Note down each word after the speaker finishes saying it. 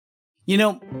You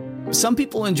know, some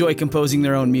people enjoy composing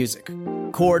their own music,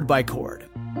 chord by chord,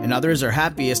 and others are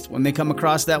happiest when they come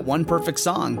across that one perfect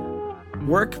song.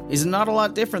 Work is not a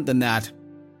lot different than that.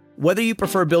 Whether you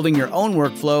prefer building your own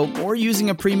workflow or using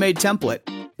a pre-made template,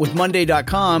 with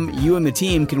Monday.com, you and the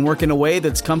team can work in a way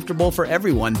that's comfortable for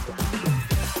everyone.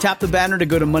 Tap the banner to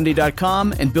go to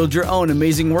Monday.com and build your own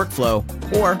amazing workflow,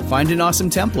 or find an awesome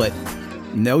template.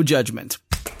 No judgment.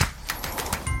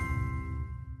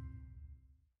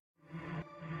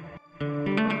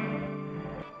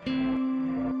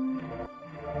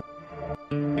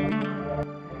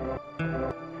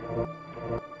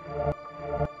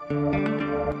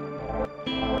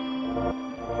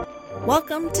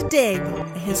 Welcome to Dig,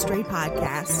 a history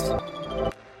podcast.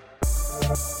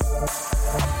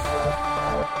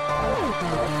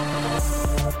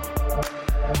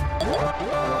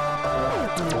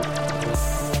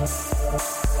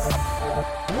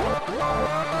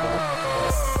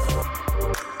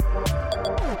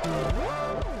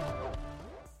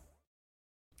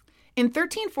 In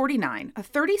 1349, a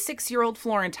 36-year-old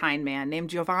Florentine man named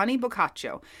Giovanni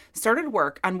Boccaccio started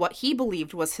work on what he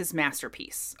believed was his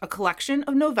masterpiece, a collection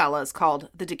of novellas called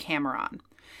the Decameron.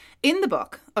 In the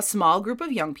book, a small group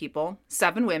of young people,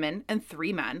 7 women and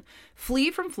 3 men, flee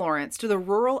from Florence to the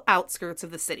rural outskirts of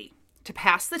the city. To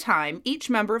pass the time, each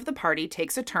member of the party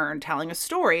takes a turn telling a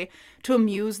story to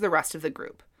amuse the rest of the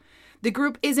group. The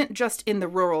group isn't just in the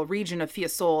rural region of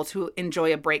Fiesole to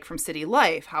enjoy a break from city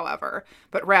life, however,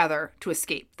 but rather to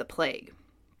escape the plague.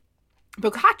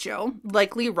 Boccaccio,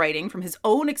 likely writing from his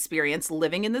own experience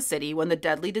living in the city when the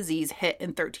deadly disease hit in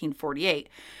 1348,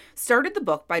 started the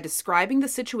book by describing the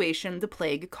situation the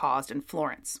plague caused in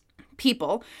Florence.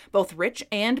 People, both rich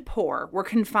and poor, were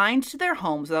confined to their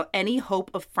homes without any hope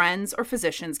of friends or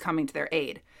physicians coming to their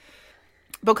aid.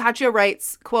 Boccaccio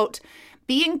writes, quote,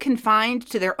 "Being confined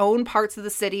to their own parts of the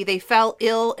city, they fell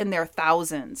ill in their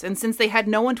thousands, and since they had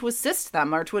no one to assist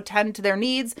them or to attend to their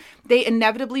needs, they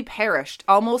inevitably perished,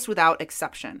 almost without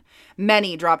exception.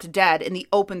 Many dropped dead in the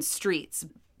open streets,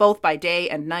 both by day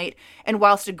and night, and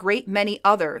whilst a great many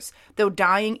others, though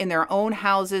dying in their own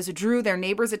houses, drew their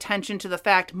neighbors' attention to the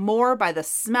fact more by the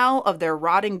smell of their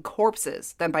rotting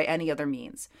corpses than by any other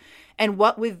means. And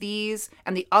what with these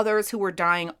and the others who were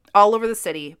dying all over the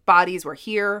city, bodies were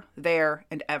here, there,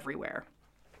 and everywhere."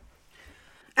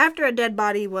 After a dead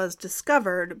body was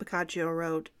discovered, Boccaccio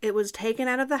wrote, it was taken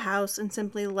out of the house and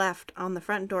simply left on the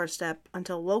front doorstep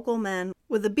until local men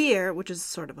with a bier, which is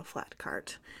sort of a flat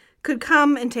cart, could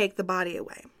come and take the body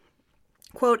away.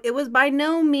 Quote, "It was by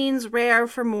no means rare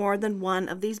for more than one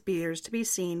of these biers to be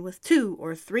seen with 2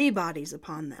 or 3 bodies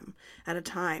upon them at a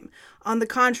time. On the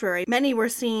contrary, many were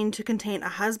seen to contain a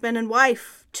husband and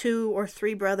wife, 2 or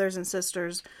 3 brothers and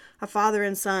sisters, a father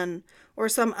and son, or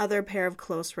some other pair of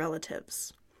close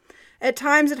relatives. At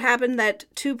times it happened that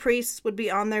 2 priests would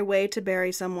be on their way to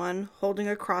bury someone, holding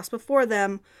a cross before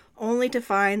them, only to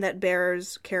find that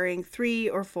bearers carrying 3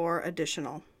 or 4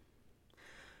 additional.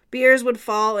 Biers would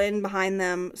fall in behind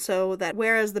them, so that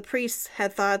whereas the priests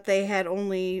had thought they had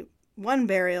only 1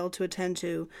 burial to attend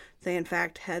to, they in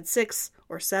fact had 6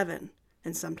 or 7,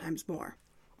 and sometimes more."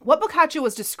 What Boccaccio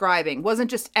was describing wasn't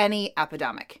just any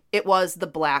epidemic. It was the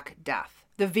Black Death,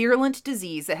 the virulent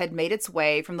disease that had made its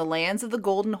way from the lands of the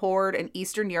Golden Horde in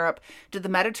Eastern Europe to the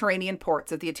Mediterranean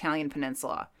ports of the Italian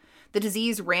peninsula. The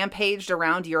disease rampaged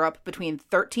around Europe between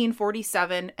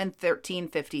 1347 and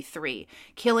 1353,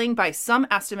 killing by some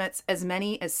estimates as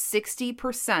many as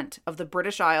 60% of the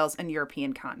British Isles and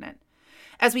European continent.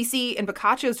 As we see in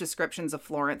Boccaccio's descriptions of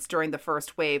Florence during the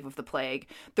first wave of the plague,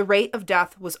 the rate of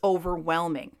death was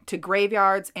overwhelming to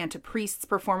graveyards and to priests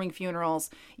performing funerals,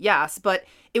 yes, but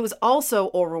it was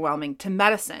also overwhelming to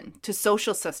medicine, to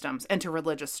social systems, and to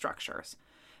religious structures.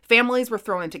 Families were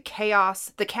thrown into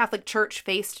chaos, the Catholic Church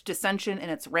faced dissension in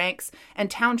its ranks, and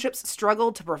townships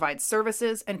struggled to provide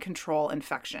services and control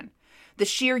infection. The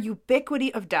sheer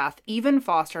ubiquity of death even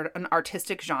fostered an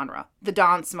artistic genre, the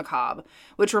danse macabre,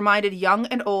 which reminded young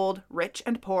and old, rich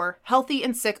and poor, healthy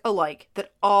and sick alike,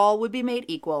 that all would be made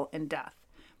equal in death.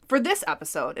 For this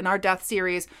episode in our death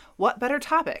series, what better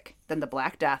topic than the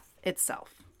Black Death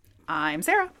itself? I'm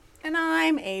Sarah. And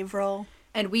I'm Avril.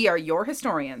 And we are your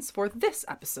historians for this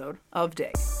episode of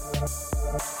Dig.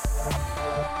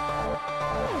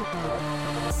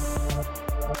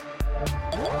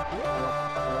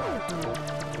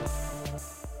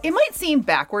 It might seem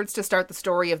backwards to start the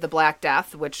story of the Black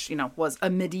Death, which, was a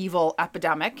medieval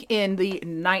epidemic in the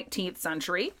 19th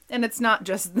century. And it's not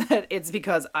just that it's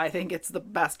because I think it's the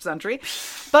best century,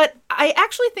 but I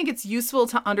actually think it's useful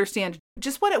to understand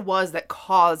just what it was that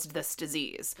caused this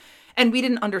disease. And we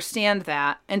didn't understand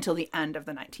that until the end of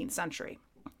the 19th century.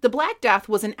 The Black Death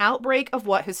was an outbreak of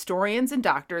what historians and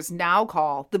doctors now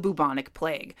call the bubonic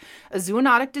plague, a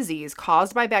zoonotic disease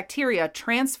caused by bacteria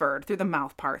transferred through the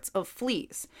mouthparts of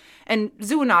fleas. And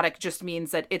zoonotic just means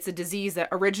that it's a disease that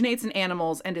originates in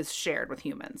animals and is shared with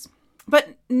humans.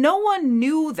 But no one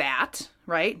knew that,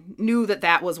 right? Knew that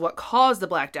that was what caused the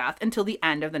Black Death until the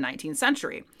end of the 19th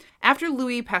century. After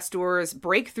Louis Pasteur's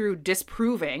breakthrough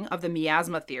disproving of the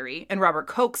miasma theory and Robert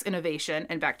Koch's innovation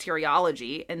in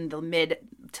bacteriology in the mid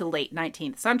to late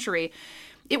 19th century,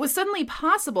 it was suddenly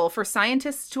possible for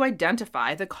scientists to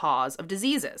identify the cause of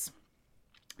diseases.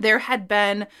 There had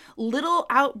been little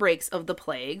outbreaks of the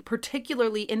plague,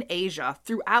 particularly in Asia,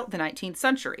 throughout the 19th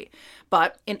century.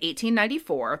 But in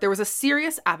 1894, there was a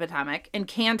serious epidemic in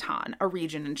Canton, a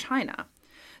region in China.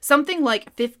 Something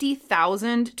like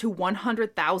 50,000 to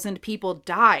 100,000 people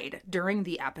died during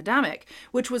the epidemic,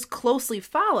 which was closely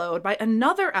followed by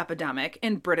another epidemic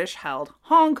in British-held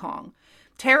Hong Kong.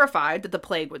 Terrified that the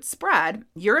plague would spread,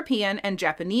 European and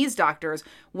Japanese doctors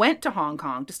went to Hong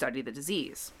Kong to study the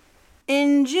disease.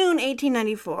 In June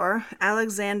 1894,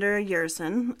 Alexander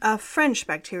Yersin, a French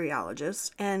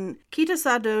bacteriologist, and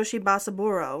Kitasado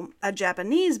Shibasaburo, a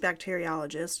Japanese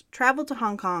bacteriologist, traveled to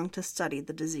Hong Kong to study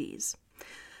the disease.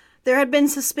 There had been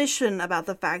suspicion about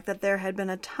the fact that there had been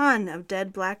a ton of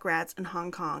dead black rats in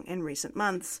Hong Kong in recent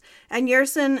months, and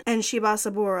Yersin and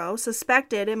Shibasaburo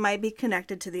suspected it might be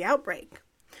connected to the outbreak.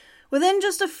 Within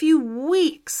just a few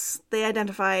weeks, they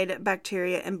identified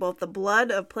bacteria in both the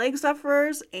blood of plague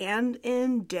sufferers and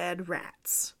in dead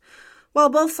rats. While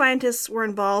both scientists were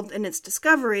involved in its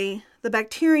discovery, the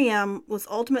bacterium was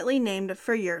ultimately named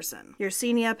for Yersin,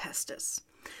 Yersinia pestis.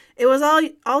 It was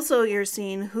also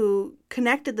Yersin who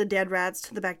connected the dead rats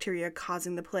to the bacteria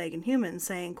causing the plague in humans,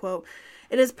 saying, quote,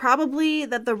 "It is probably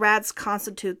that the rats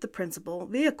constitute the principal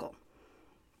vehicle."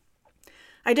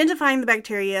 Identifying the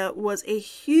bacteria was a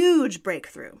huge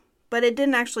breakthrough, but it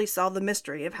didn't actually solve the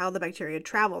mystery of how the bacteria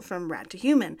traveled from rat to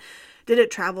human. Did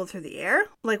it travel through the air,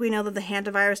 like we know that the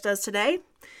hantavirus does today?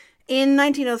 In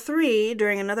 1903,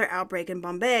 during another outbreak in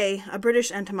Bombay, a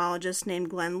British entomologist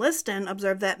named Glenn Liston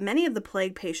observed that many of the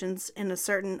plague patients in a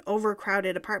certain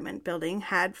overcrowded apartment building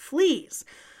had fleas.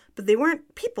 But they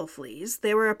weren't people fleas.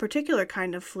 They were a particular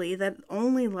kind of flea that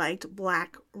only liked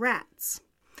black rats.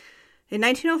 In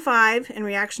 1905, in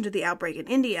reaction to the outbreak in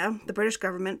India, the British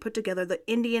government put together the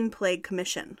Indian Plague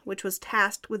Commission, which was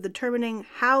tasked with determining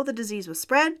how the disease was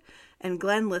spread, and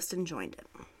Glenn Liston joined it.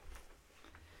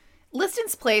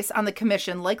 Liston's place on the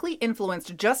commission likely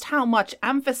influenced just how much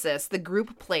emphasis the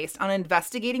group placed on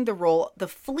investigating the role the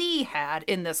flea had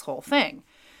in this whole thing.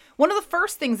 One of the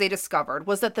first things they discovered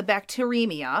was that the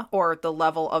bacteremia, or the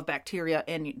level of bacteria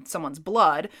in someone's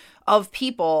blood, of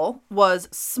people was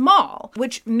small,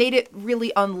 which made it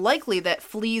really unlikely that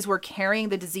fleas were carrying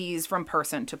the disease from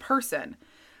person to person.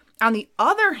 On the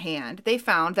other hand, they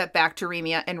found that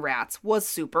bacteremia in rats was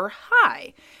super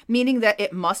high, meaning that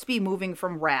it must be moving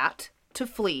from rat to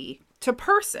flea to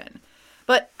person.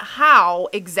 But how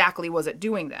exactly was it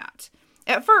doing that?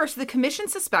 At first, the commission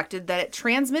suspected that it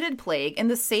transmitted plague in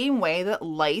the same way that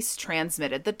lice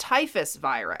transmitted the typhus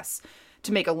virus.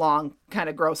 To make a long, kind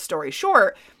of gross story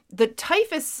short, the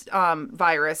typhus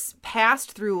virus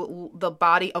passed through the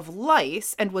body of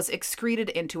lice and was excreted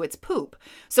into its poop.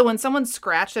 So when someone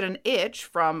scratched at an itch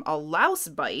from a louse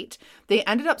bite, they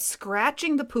ended up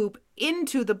scratching the poop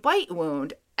into the bite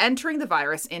wound, entering the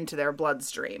virus into their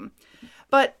bloodstream.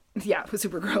 But, yeah, it was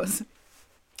super gross.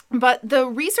 But the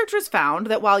researchers found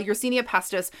that while Yersinia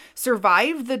pestis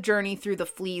survived the journey through the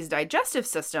flea's digestive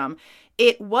system,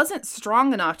 it wasn't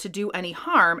strong enough to do any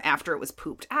harm after it was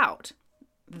pooped out.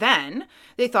 Then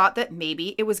they thought that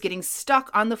maybe it was getting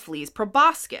stuck on the flea's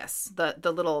proboscis,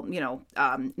 the little,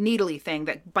 needly thing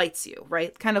that bites you,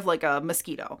 right? Kind of like a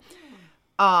mosquito.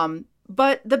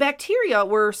 But the bacteria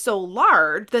were so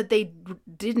large that they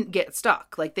didn't get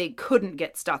stuck. Like they couldn't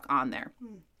get stuck on there.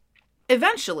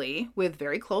 Eventually, with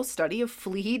very close study of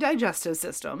flea digestive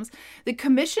systems, the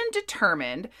commission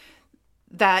determined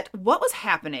that what was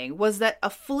happening was that a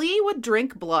flea would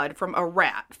drink blood from a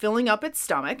rat, filling up its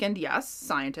stomach. And yes,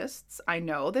 scientists, I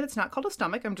know that it's not called a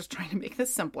stomach. I'm just trying to make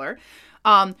this simpler.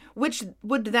 Which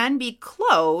would then be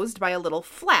closed by a little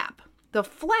flap. The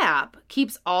flap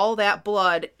keeps all that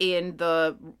blood in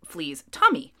the flea's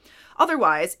tummy.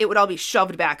 Otherwise, it would all be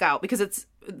shoved back out because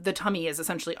the tummy is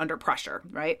essentially under pressure,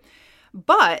 right?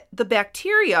 But the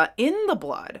bacteria in the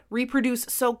blood reproduce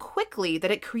so quickly that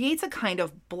it creates a kind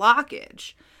of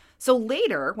blockage. So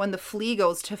later, when the flea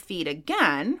goes to feed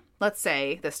again, let's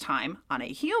say this time on a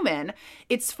human,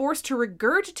 it's forced to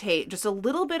regurgitate just a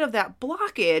little bit of that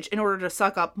blockage in order to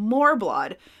suck up more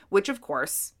blood, which of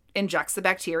course injects the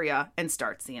bacteria and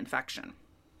starts the infection.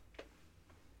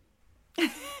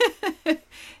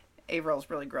 Avril's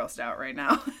really grossed out right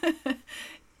now. I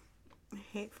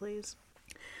hate fleas.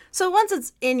 So once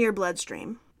it's in your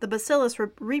bloodstream, the bacillus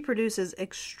reproduces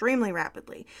extremely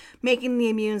rapidly, making the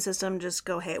immune system just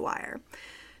go haywire.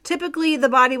 Typically, the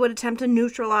body would attempt to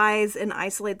neutralize and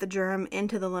isolate the germ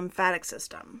into the lymphatic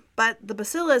system, but the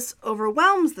bacillus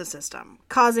overwhelms the system,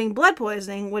 causing blood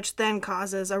poisoning, which then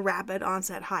causes a rapid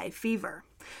onset high fever.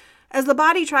 As the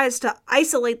body tries to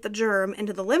isolate the germ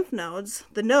into the lymph nodes,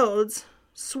 the nodes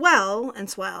swell and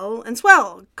swell and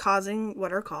swell, causing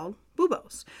what are called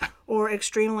buboes, or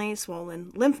extremely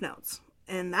swollen lymph nodes.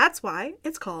 And that's why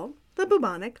it's called the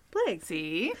bubonic plague.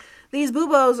 See? These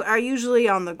buboes are usually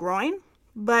on the groin,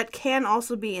 but can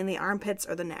also be in the armpits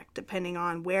or the neck, depending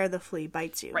on where the flea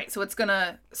bites you. Right, so it's going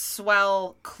to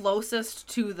swell closest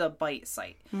to the bite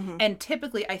site. Mm-hmm. And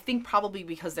typically, I think probably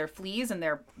because they're fleas and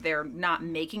they're not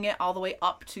making it all the way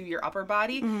up to your upper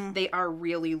body, mm-hmm. they are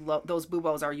really low. Those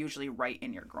buboes are usually right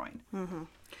in your groin. Mm-hmm.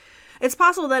 It's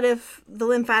possible that if the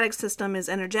lymphatic system is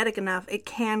energetic enough, it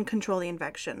can control the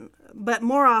infection. But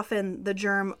more often, the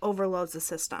germ overloads the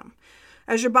system.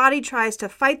 As your body tries to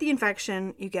fight the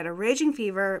infection, you get a raging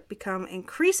fever, become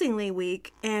increasingly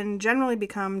weak, and generally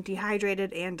become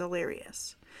dehydrated and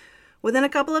delirious. Within a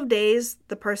couple of days,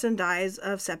 the person dies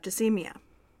of septicemia.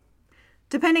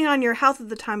 Depending on your health at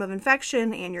the time of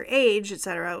infection and your age,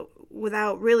 etc.,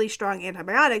 without really strong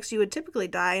antibiotics, you would typically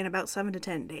die in about 7 to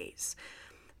 10 days.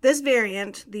 This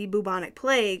variant, the bubonic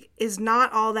plague, is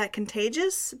not all that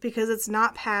contagious because it's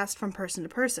not passed from person to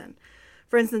person.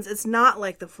 For instance, it's not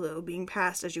like the flu being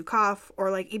passed as you cough or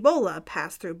like Ebola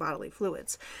passed through bodily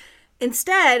fluids.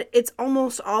 Instead, it's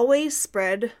almost always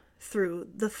spread through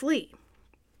the flea.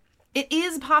 It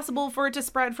is possible for it to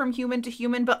spread from human to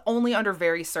human, but only under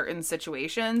very certain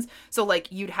situations. So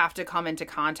like you'd have to come into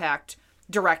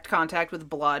direct contact with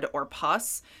blood or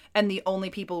pus. And the only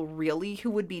people really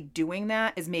who would be doing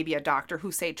that is maybe a doctor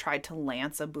who, say, tried to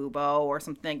lance a bubo or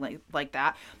something like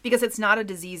that. Because it's not a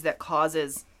disease that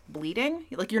causes bleeding.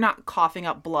 Like you're not coughing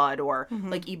up blood or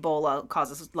like Ebola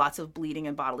causes lots of bleeding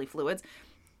and bodily fluids.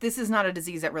 This is not a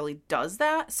disease that really does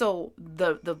that. So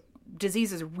the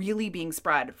disease is really being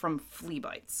spread from flea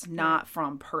bites, not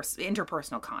from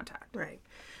interpersonal contact. Right.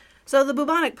 So the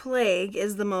bubonic plague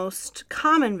is the most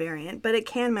common variant, but it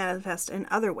can manifest in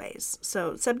other ways.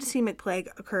 So septicemic plague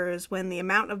occurs when the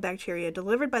amount of bacteria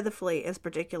delivered by the flea is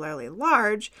particularly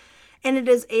large, and it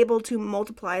is able to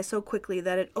multiply so quickly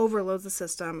that it overloads the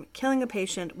system, killing a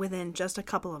patient within just a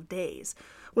couple of days,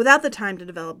 without the time to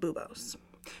develop buboes.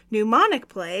 Pneumonic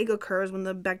plague occurs when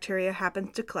the bacteria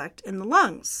happens to collect in the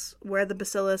lungs, where the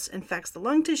bacillus infects the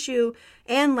lung tissue,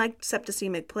 and like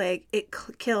septicemic plague, it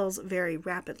kills very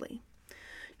rapidly.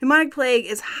 Pneumonic plague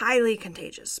is highly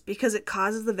contagious because it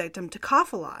causes the victim to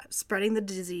cough a lot, spreading the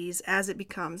disease as it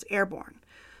becomes airborne.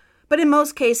 But in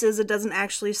most cases, it doesn't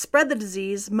actually spread the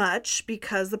disease much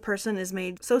because the person is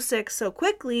made so sick so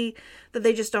quickly that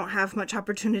they just don't have much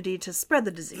opportunity to spread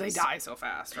the disease. They die so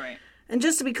fast, right? And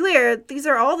just to be clear, these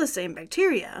are all the same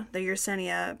bacteria, the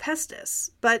Yersinia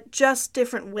pestis, but just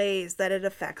different ways that it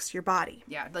affects your body.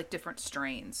 Yeah, like different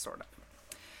strains, sort of.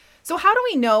 So how do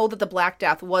we know that the Black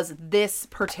Death was this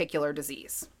particular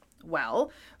disease?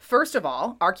 Well, first of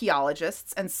all,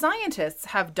 archaeologists and scientists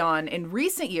have done in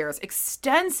recent years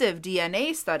extensive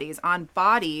DNA studies on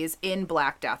bodies in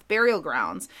Black Death burial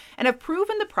grounds and have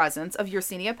proven the presence of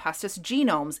Yersinia pestis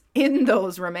genomes in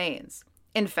those remains.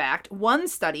 In fact, one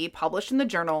study published in the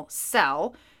journal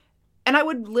Cell, and I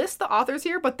would list the authors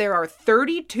here, but there are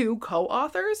 32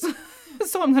 co-authors,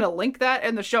 so I'm going to link that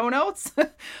in the show notes.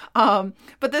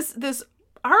 But this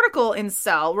article in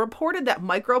Cell reported that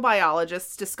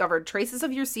microbiologists discovered traces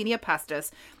of Yersinia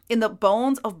pestis in the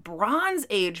bones of Bronze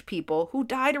Age people who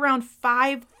died around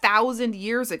 5,000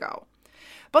 years ago.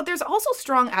 But there's also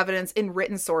strong evidence in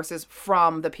written sources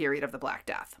from the period of the Black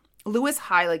Death. Louis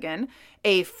Heiligen,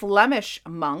 a Flemish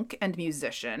monk and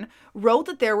musician, wrote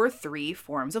that there were 3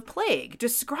 forms of plague,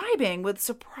 describing with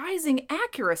surprising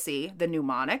accuracy the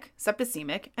pneumonic,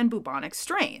 septicemic, and bubonic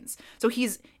strains. So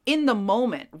he's in the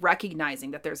moment recognizing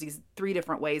that there's these 3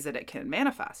 different ways that it can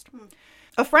manifest.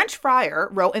 A French friar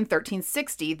wrote in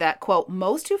 1360 that, quote,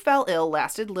 most who fell ill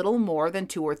lasted little more than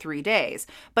 2 or 3 days,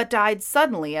 but died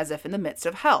suddenly as if in the midst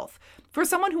of health. For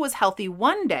someone who was healthy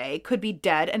one day could be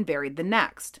dead and buried the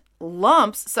next.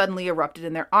 Lumps suddenly erupted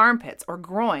in their armpits or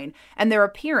groin, and their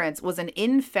appearance was an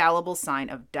infallible sign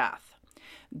of death.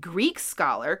 Greek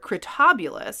scholar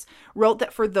Critobulus wrote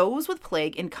that for those with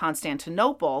plague in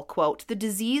Constantinople, quote, the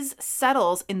disease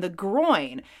settles in the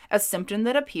groin, a symptom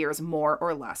that appears more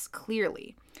or less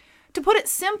clearly. To put it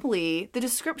simply, the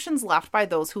descriptions left by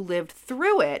those who lived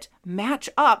through it match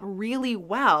up really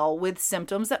well with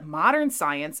symptoms that modern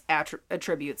science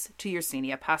attributes to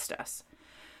Yersinia pestis.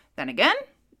 Then again,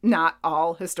 not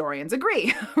all historians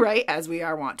agree, right, as we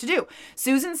are wont to do.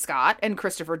 Susan Scott and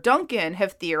Christopher Duncan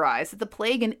have theorized that the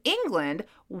plague in England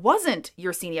wasn't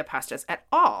Yersinia pestis at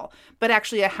all, but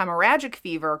actually a hemorrhagic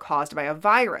fever caused by a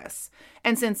virus.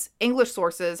 And since English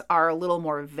sources are a little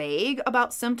more vague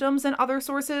about symptoms than other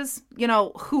sources,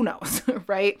 who knows,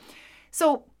 right?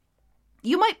 So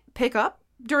you might pick up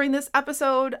during this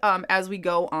episode as we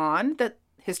go on that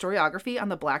historiography on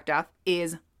the Black Death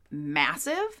is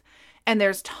massive. And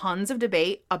there's tons of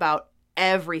debate about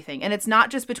everything. And it's not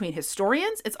just between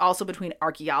historians, it's also between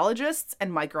archaeologists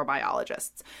and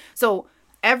microbiologists. So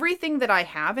everything that I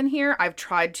have in here, I've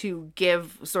tried to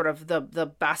give sort of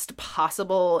the best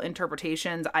possible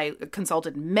interpretations. I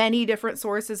consulted many different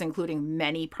sources, including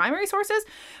many primary sources,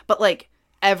 but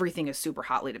everything is super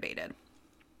hotly debated.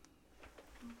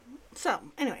 So,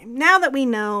 anyway, now that we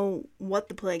know what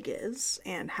the plague is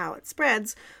and how it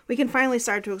spreads, we can finally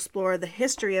start to explore the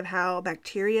history of how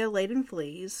bacteria-laden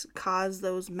fleas cause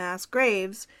those mass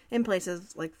graves in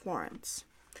places like Florence.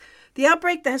 The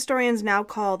outbreak that historians now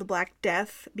call the Black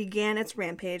Death began its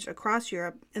rampage across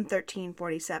Europe in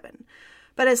 1347,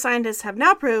 but as scientists have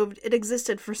now proved, it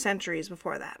existed for centuries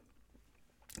before that.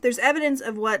 There's evidence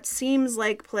of what seems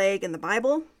like plague in the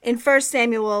Bible, in 1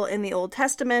 Samuel in the Old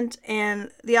Testament, and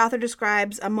the author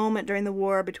describes a moment during the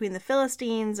war between the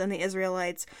Philistines and the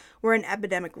Israelites where an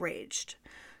epidemic raged.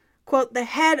 Quote, the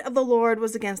head of the Lord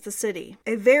was against the city,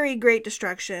 a very great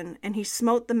destruction, and he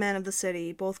smote the men of the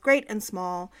city, both great and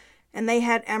small, and they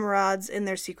had emerods in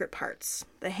their secret parts.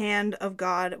 The hand of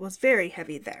God was very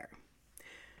heavy there.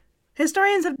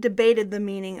 Historians have debated the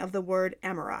meaning of the word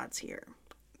emerods here.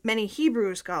 Many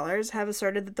Hebrew scholars have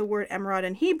asserted that the word emerod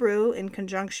in Hebrew, in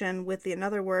conjunction with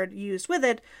another word used with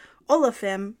it,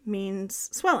 olaphim, means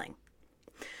swelling.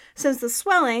 Since the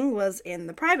swelling was in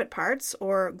the private parts,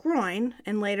 or groin,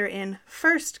 and later in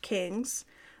 1 Kings,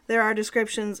 there are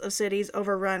descriptions of cities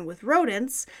overrun with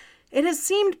rodents, it has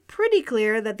seemed pretty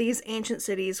clear that these ancient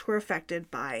cities were affected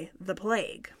by the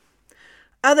plague.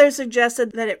 Others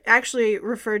suggested that it actually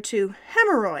referred to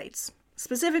hemorrhoids,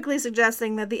 specifically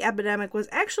suggesting that the epidemic was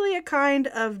actually a kind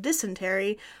of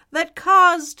dysentery that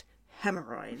caused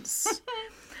hemorrhoids.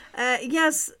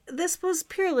 Yes, this was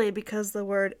purely because the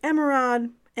word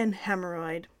emerod and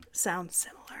hemorrhoid sound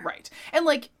similar. Right.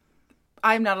 And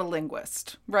I'm not a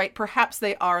linguist, right? Perhaps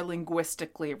they are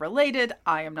linguistically related.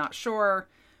 I am not sure.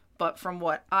 But from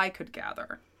what I could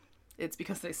gather, it's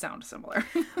because they sound similar.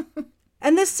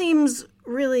 And this seems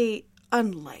really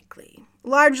unlikely.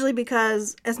 Largely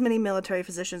because, as many military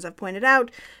physicians have pointed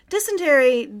out,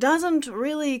 dysentery doesn't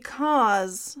really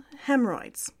cause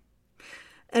hemorrhoids.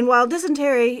 And while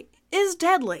dysentery is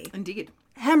deadly, indeed,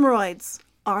 hemorrhoids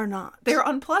are not. They're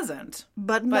unpleasant,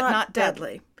 but not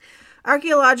deadly.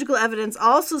 Archaeological evidence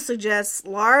also suggests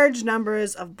large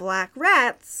numbers of black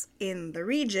rats in the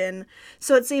region,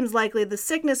 so it seems likely the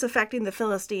sickness affecting the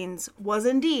Philistines was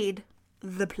indeed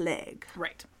the plague.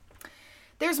 Right.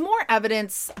 There's more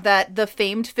evidence that the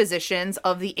famed physicians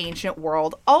of the ancient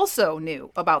world also knew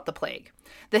about the plague.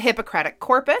 The Hippocratic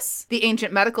Corpus, the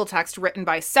ancient medical text written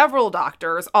by several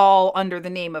doctors, all under the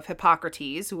name of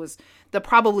Hippocrates, who was the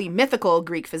probably mythical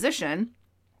Greek physician,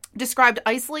 described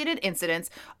isolated incidents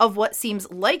of what seems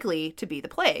likely to be the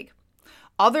plague.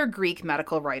 Other Greek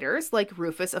medical writers, like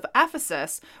Rufus of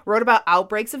Ephesus, wrote about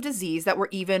outbreaks of disease that were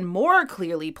even more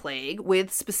clearly plague,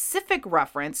 with specific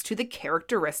reference to the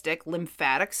characteristic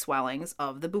lymphatic swellings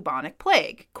of the bubonic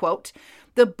plague. Quote,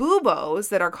 the buboes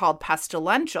that are called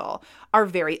pestilential are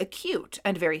very acute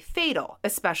and very fatal,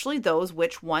 especially those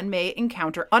which one may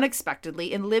encounter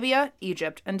unexpectedly in Libya,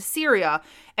 Egypt, and Syria,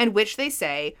 and which, they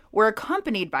say, were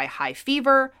accompanied by high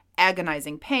fever,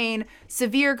 agonizing pain,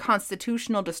 severe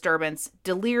constitutional disturbance,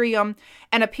 delirium,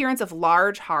 and appearance of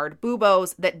large, hard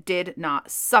buboes that did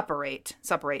not suppurate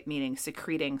meaning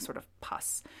secreting sort of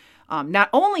pus. Not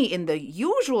only in the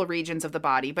usual regions of the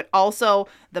body, but also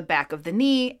the back of the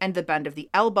knee and the bend of the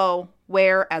elbow,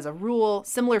 where, as a rule,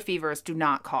 similar fevers do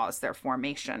not cause their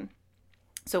formation.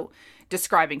 So,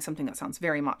 describing something that sounds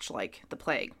very much like the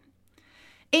plague.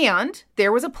 And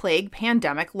there was a plague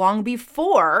pandemic long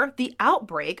before the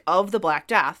outbreak of the Black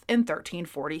Death in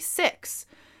 1346.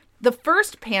 The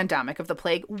first pandemic of the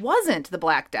plague wasn't the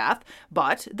Black Death,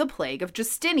 but the plague of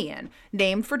Justinian,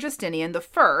 named for Justinian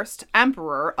I,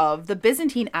 emperor of the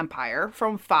Byzantine Empire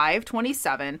from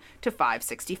 527 to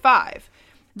 565.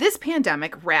 This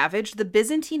pandemic ravaged the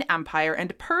Byzantine Empire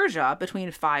and Persia between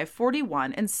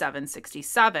 541 and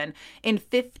 767 in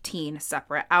 15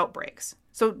 separate outbreaks.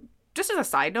 So just as a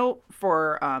side note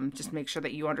for just make sure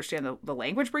that you understand the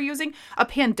language we're using, a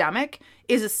pandemic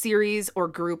is a series or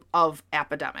group of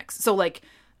epidemics. So like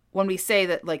when we say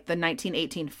that like the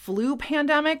 1918 flu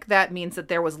pandemic, that means that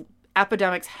there was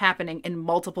epidemics happening in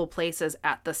multiple places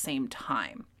at the same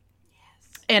time.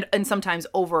 Yes. And sometimes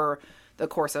over the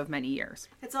course of many years.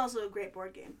 It's also a great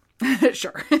board game.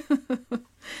 Sure.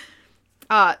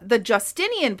 The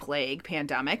Justinian plague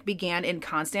pandemic began in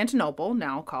Constantinople,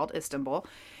 now called Istanbul,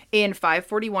 in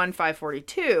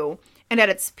 541-542, and at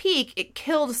its peak, it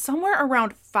killed somewhere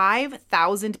around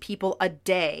 5,000 people a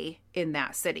day in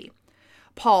that city.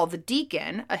 Paul the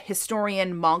Deacon, a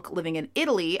historian monk living in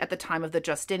Italy at the time of the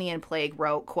Justinian plague,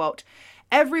 wrote, quote,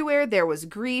 "Everywhere there was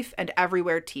grief and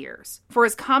everywhere tears. For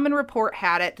as common report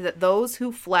had it that those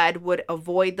who fled would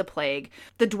avoid the plague,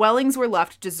 the dwellings were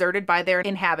left deserted by their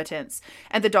inhabitants,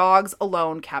 and the dogs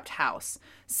alone kept house.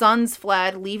 Sons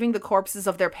fled, leaving the corpses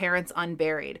of their parents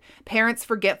unburied. Parents,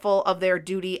 forgetful of their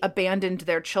duty, abandoned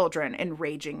their children in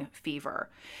raging fever."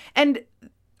 And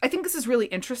I think this is really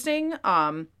interesting,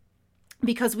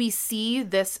 because we see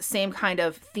this same kind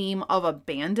of theme of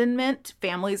abandonment,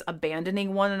 families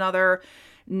abandoning one another,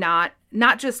 not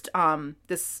just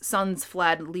this sons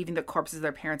fled, leaving the corpses of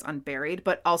their parents unburied,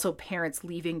 but also parents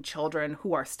leaving children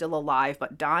who are still alive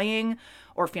but dying,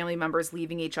 or family members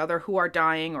leaving each other who are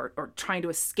dying or trying to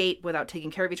escape without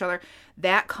taking care of each other.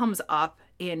 That comes up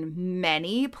in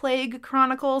many plague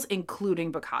chronicles,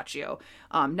 including Boccaccio.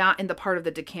 Not in the part of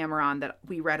the Decameron that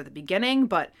we read at the beginning,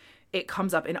 but it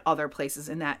comes up in other places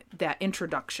in that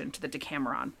introduction to the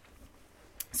Decameron.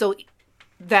 So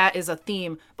that is a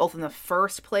theme both in the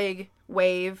first plague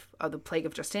wave of the plague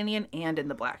of Justinian and in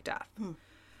the Black Death.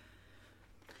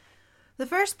 The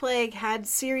first plague had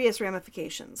serious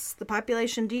ramifications. The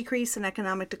population decrease and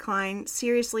economic decline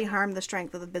seriously harmed the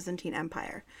strength of the Byzantine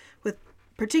Empire, with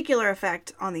particular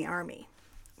effect on the army.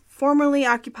 Formerly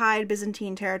occupied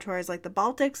Byzantine territories like the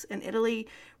Baltics and Italy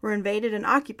were invaded and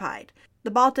occupied,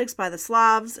 the Baltics by the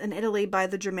Slavs and Italy by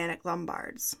the Germanic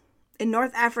Lombards. In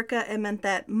North Africa, it meant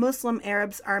that Muslim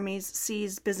Arabs' armies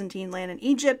seized Byzantine land in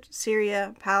Egypt,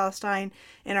 Syria, Palestine,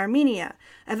 and Armenia,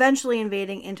 eventually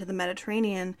invading into the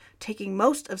Mediterranean, taking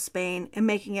most of Spain, and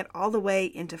making it all the way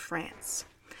into France.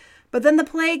 But then the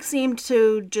plague seemed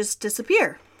to just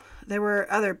disappear. There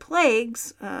were other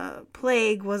plagues.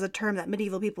 Plague was a term that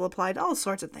medieval people applied to all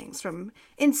sorts of things, from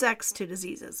insects to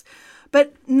diseases,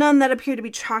 but none that appeared to be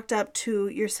chalked up to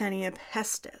Yersinia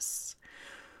pestis.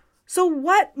 So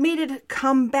what made it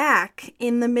come back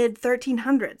in the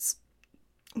mid-1300s?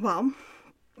 Well,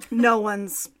 no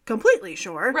one's completely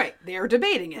sure. Right. They're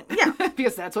debating it. Yeah.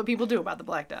 Because that's what people do about the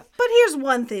Black Death. But here's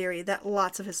one theory that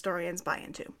lots of historians buy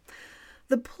into.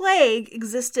 The plague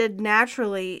existed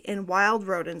naturally in wild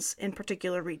rodents in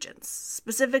particular regions,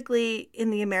 specifically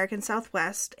in the American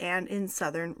Southwest and in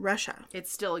southern Russia. It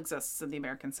still exists in the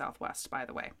American Southwest, by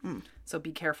the way. So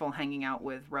be careful hanging out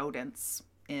with rodents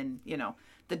in,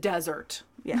 the desert.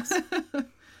 Yes.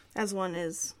 As one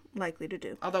is likely to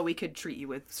do. Although we could treat you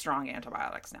with strong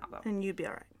antibiotics now, though. And you'd be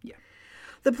all right. Yeah.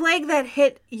 The plague that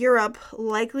hit Europe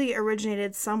likely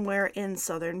originated somewhere in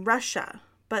southern Russia,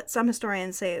 but some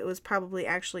historians say it was probably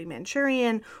actually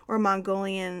Manchurian or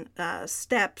Mongolian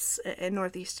steppes in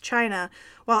northeast China,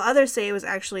 while others say it was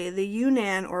actually the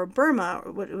Yunnan or Burma,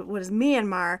 or what is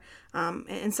Myanmar,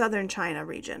 in southern China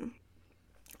region.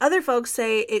 Other folks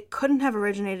say it couldn't have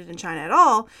originated in China at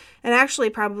all, and actually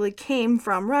probably came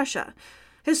from Russia.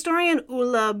 Historian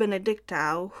Ulla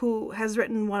Benedictau, who has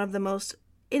written one of the most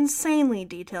insanely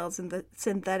detailed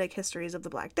synthetic histories of the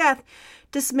Black Death,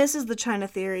 dismisses the China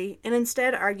theory and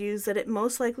instead argues that it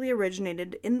most likely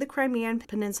originated in the Crimean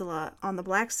Peninsula on the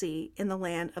Black Sea in the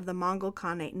land of the Mongol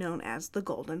Khanate known as the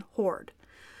Golden Horde.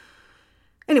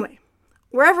 Anyway,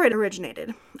 wherever it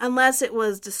originated, unless it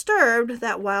was disturbed,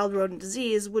 that wild rodent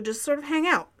disease would just sort of hang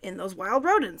out in those wild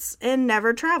rodents and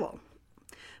never travel.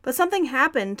 But something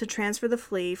happened to transfer the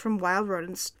flea from wild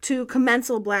rodents to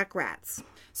commensal black rats.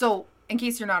 So, in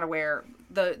case you're not aware,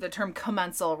 the term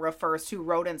commensal refers to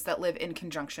rodents that live in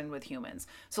conjunction with humans.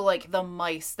 So like the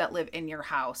mice that live in your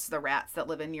house, the rats that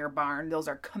live in your barn, those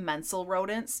are commensal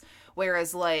rodents.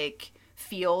 Whereas like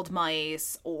field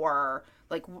mice or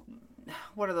like,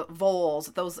 what are the voles?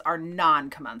 Those are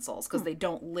non-commensals because they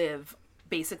don't live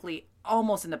basically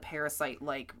almost in a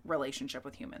parasite-like relationship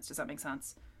with humans. Does that make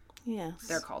sense? Yes.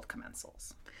 They're called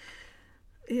commensals.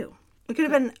 Ew. It could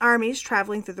have been armies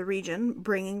traveling through the region,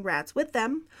 bringing rats with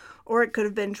them, or it could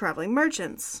have been traveling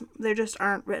merchants. There just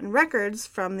aren't written records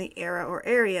from the era or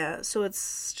area, so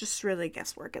it's just really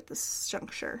guesswork at this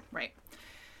juncture. Right.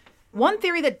 One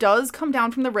theory that does come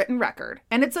down from the written record,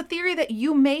 and it's a theory that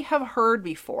you may have heard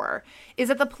before, is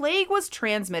that the plague was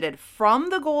transmitted from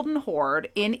the Golden Horde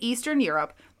in Eastern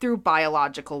Europe through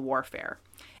biological warfare.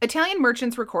 Italian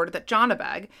merchants recorded that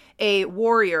Jonabeg, a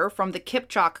warrior from the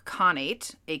Kipchak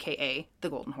Khanate, aka the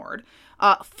Golden Horde,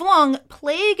 flung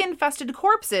plague-infested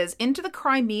corpses into the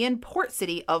Crimean port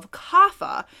city of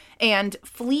Kaffa, and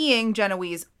fleeing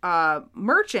Genoese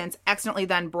merchants accidentally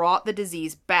then brought the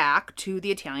disease back to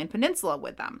the Italian peninsula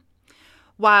with them.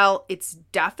 While it's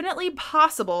definitely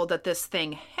possible that this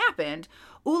thing happened,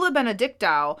 Ulla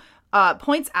Benedictau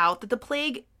points out that the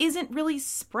plague isn't really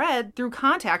spread through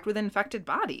contact with infected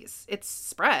bodies. It's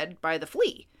spread by the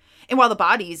flea. And while the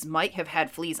bodies might have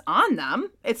had fleas on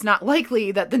them, it's not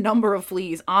likely that the number of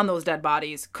fleas on those dead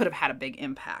bodies could have had a big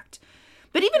impact.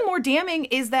 But even more damning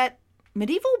is that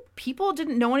medieval people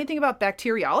didn't know anything about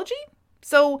bacteriology.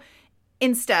 So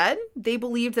instead, they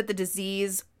believed that the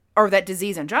disease, or that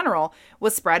disease in general,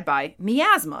 was spread by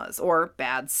miasmas, or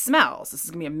bad smells. This is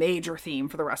going to be a major theme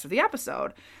for the rest of the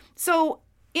episode. So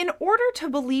in order to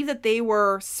believe that they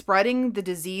were spreading the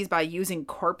disease by using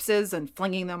corpses and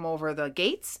flinging them over the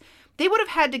gates, they would have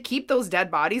had to keep those dead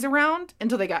bodies around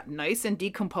until they got nice and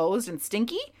decomposed and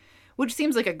stinky, which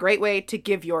seems like a great way to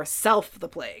give yourself the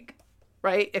plague,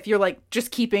 right? If you're like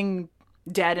just keeping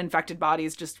dead infected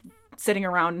bodies just sitting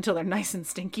around until they're nice and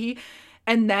stinky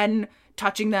and then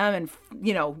touching them and,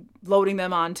 you know, loading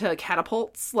them onto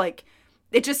catapults, like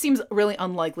it just seems really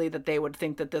unlikely that they would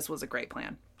think that this was a great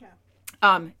plan.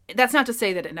 That's not to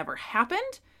say that it never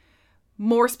happened.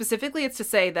 More specifically, it's to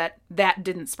say that that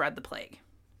didn't spread the plague,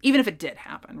 even if it did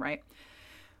happen, right?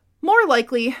 More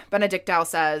likely, Benedictau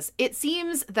says, it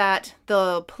seems that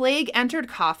the plague entered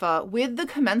Kaffa with the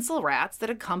commensal rats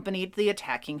that accompanied the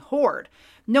attacking horde.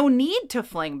 No need to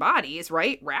fling bodies,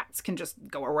 right? Rats can just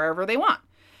go wherever they want.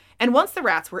 And once the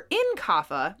rats were in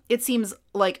Kaffa, it seems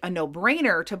like a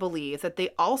no-brainer to believe that they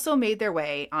also made their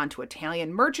way onto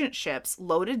Italian merchant ships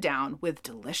loaded down with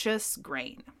delicious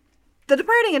grain. The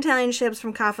departing Italian ships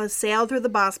from Kaffa sailed through the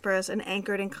Bosporus and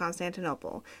anchored in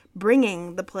Constantinople,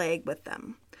 bringing the plague with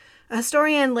them. A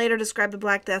historian later described the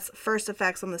Black Death's first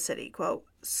effects on the city, quote,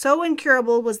 "So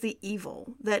incurable was the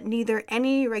evil that neither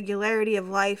any regularity of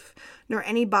life nor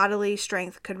any bodily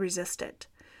strength could resist it.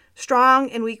 Strong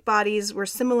and weak bodies were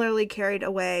similarly carried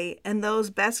away, and those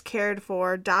best cared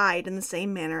for died in the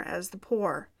same manner as the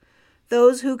poor.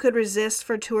 Those who could resist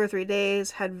for 2 or 3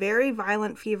 days had very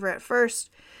violent fever at first,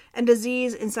 and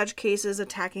disease in such cases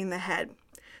attacking the head.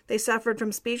 They suffered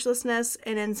from speechlessness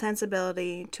and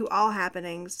insensibility to all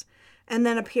happenings, and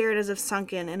then appeared as if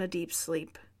sunken in a deep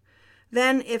sleep.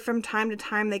 Then, if from time to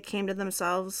time they came to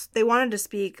themselves, they wanted to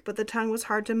speak, but the tongue was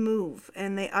hard to move,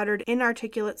 and they uttered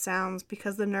inarticulate sounds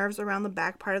because the nerves around the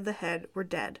back part of the head were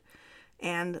dead,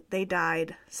 and they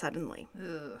died suddenly."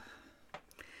 Ugh.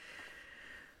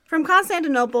 From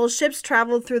Constantinople, ships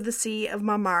traveled through the Sea of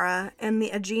Marmara and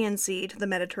the Aegean Sea to the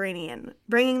Mediterranean,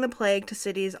 bringing the plague to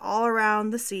cities all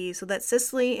around the sea so that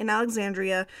Sicily and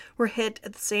Alexandria were hit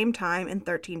at the same time in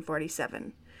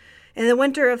 1347. In the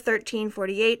winter of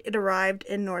 1348, it arrived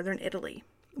in northern Italy.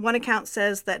 One account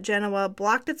says that Genoa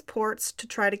blocked its ports to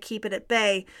try to keep it at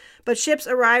bay, but ships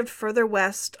arrived further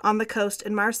west on the coast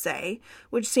in Marseille,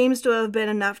 which seems to have been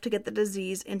enough to get the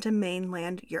disease into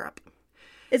mainland Europe.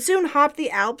 It soon hopped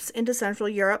the Alps into Central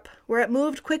Europe, where it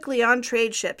moved quickly on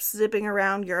trade ships zipping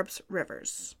around Europe's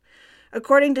rivers.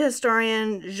 According to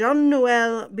historian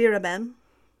Jean-Noël Biraben,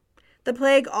 the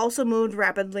plague also moved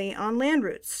rapidly on land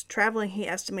routes, traveling, he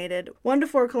estimated, 1 to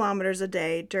 4 kilometers a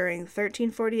day during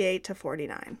 1348 to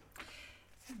 49.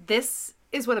 This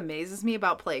is what amazes me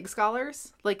about plague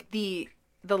scholars. Like the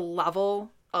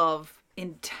level of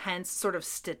intense sort of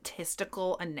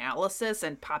statistical analysis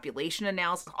and population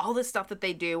analysis, all this stuff that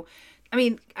they do. I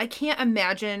mean, I can't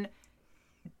imagine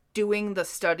doing the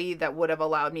study that would have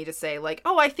allowed me to say, like,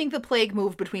 oh, I think the plague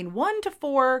moved between 1 to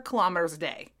 4 kilometers a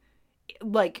day.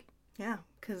 Like, yeah,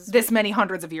 because this many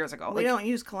hundreds of years ago. We don't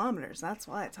use kilometers. That's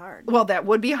why it's hard. Well, that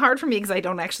would be hard for me because I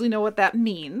don't actually know what that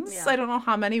means. Yeah. I don't know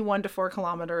how many 1 to 4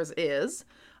 kilometers is.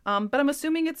 But I'm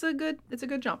assuming it's a good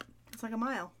jump. It's like a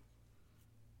mile.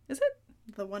 Is it?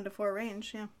 The 1 to 4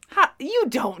 range, yeah. You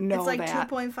don't know that. It's like that.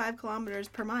 2.5 kilometers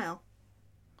per mile.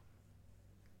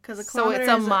 So it's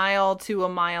a mile to a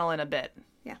mile and a bit.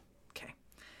 Yeah. Okay.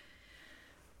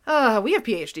 We have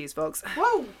PhDs, folks.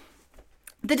 Whoa!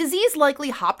 The disease likely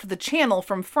hopped the channel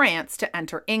from France to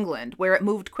enter England, where it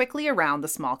moved quickly around the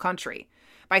small country.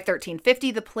 By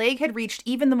 1350, the plague had reached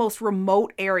even the most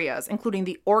remote areas, including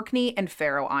the Orkney and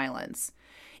Faroe Islands.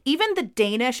 Even the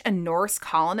Danish and Norse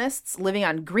colonists living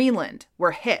on Greenland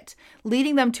were hit,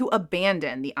 leading them to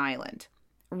abandon the island.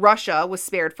 Russia was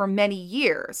spared for many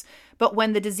years, but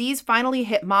when the disease finally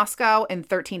hit Moscow in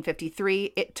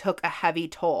 1353, it took a heavy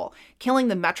toll, killing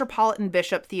the Metropolitan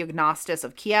Bishop Theognostus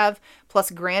of Kiev,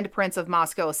 plus Grand Prince of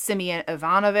Moscow Simeon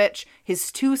Ivanovich, his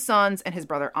 2 sons, and his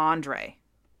brother Andrei.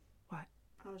 What?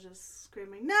 I was just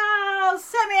screaming, "No,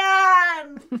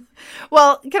 Simeon!"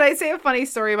 Well, can I say a funny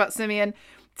story about Simeon?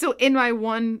 So in my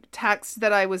one text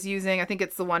that I was using, I think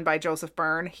it's the one by Joseph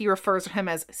Byrne, he refers to him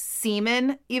as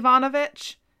Semen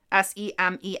Ivanovich.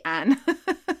 Semen.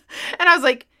 And I was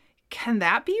like, can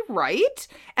that be right?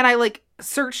 And I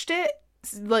searched it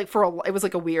it was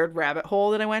like a weird rabbit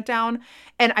hole that I went down.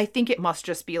 And I think it must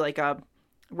just be like a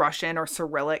Russian or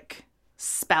Cyrillic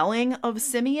spelling of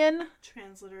Simeon.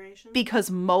 Transliteration. Because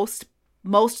most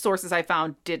sources I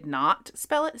found did not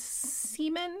spell it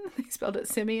Semen. They spelled it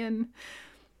Simeon.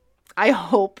 I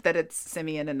hope that it's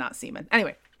Simeon and not Semen.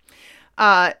 Anyway.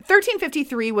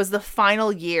 1353 was the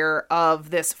final year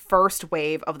of this first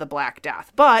wave of the Black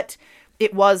Death, but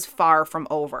it was far from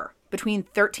over. Between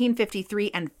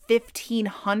 1353 and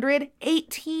 1500,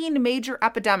 18 major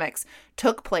epidemics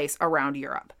took place around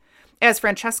Europe. As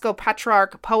Francesco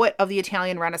Petrarch, poet of the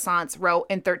Italian Renaissance, wrote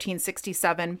in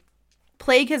 1367,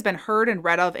 plague has been heard and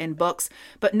read of in books,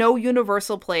 but no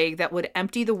universal plague that would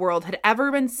empty the world had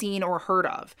ever been seen or heard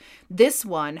of. This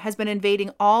one has been invading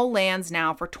all lands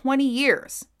now for 20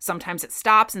 years. Sometimes it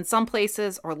stops in some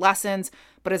places or lessens,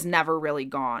 but is never really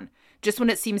gone. Just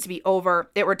when it seems to be over,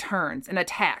 it returns and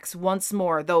attacks once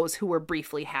more those who were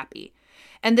briefly happy.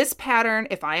 And this pattern,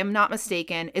 if I am not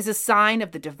mistaken, is a sign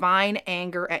of the divine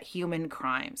anger at human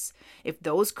crimes. If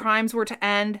those crimes were to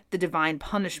end, the divine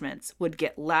punishments would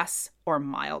get less or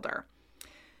milder.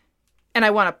 And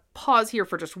I want to pause here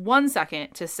for just 1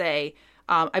 second to say,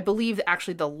 I believe that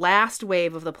actually the last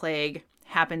wave of the plague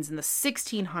happens in the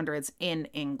 1600s in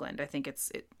England. I think it's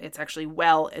actually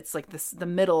it's like the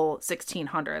middle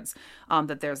 1600s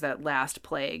that there's that last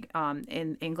plague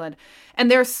in England.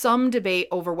 And there's some debate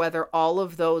over whether all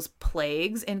of those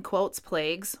plagues, in quotes,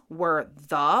 plagues, were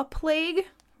the plague,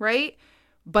 right?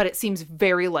 But it seems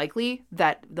very likely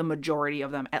that the majority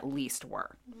of them at least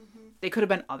were. Mm-hmm. They could have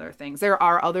been other things. There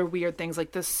are other weird things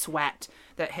like the sweat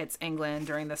that hits England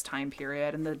during this time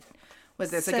period, and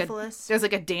syphilis. There's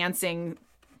a dancing.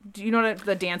 Do you know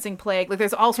the dancing plague? Like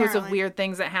there's all sorts of weird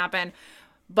things that happen,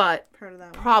 but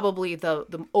probably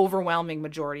the overwhelming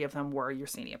majority of them were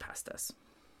Yersinia pestis.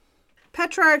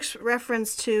 Petrarch's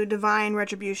reference to divine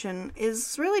retribution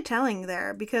is really telling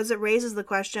there because it raises the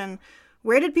question,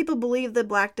 where did people believe the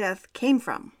Black Death came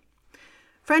from?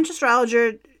 French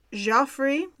astrologer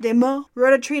Geoffroy de Meaux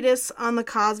wrote a treatise on the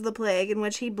cause of the plague in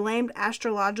which he blamed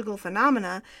astrological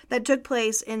phenomena that took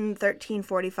place in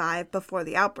 1345 before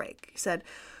the outbreak. He said,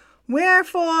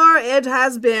 "Wherefore it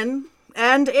has been,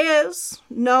 and is,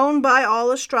 known by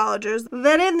all astrologers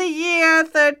that in the year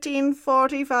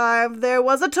 1345 there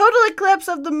was a total eclipse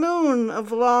of the moon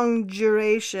of long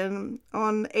duration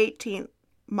on 18th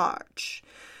March.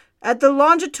 At the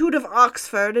longitude of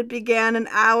Oxford, it began an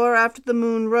hour after the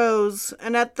moon rose,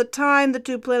 and at the time the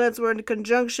 2 planets were in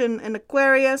conjunction in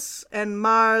Aquarius, and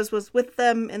Mars was with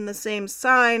them in the same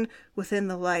sign within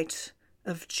the light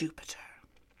of Jupiter."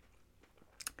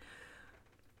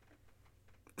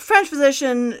 French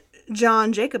physician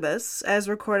John Jacobus, as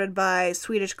recorded by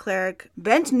Swedish cleric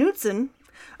Bent Knudsen,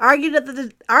 argued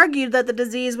that the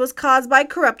disease was caused by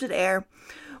corrupted air.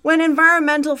 When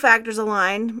environmental factors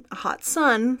align, a hot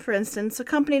sun, for instance,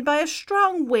 accompanied by a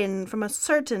strong wind from a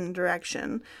certain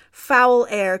direction, foul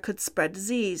air could spread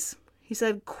disease. He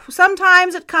said,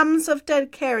 "Sometimes it comes of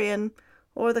dead carrion,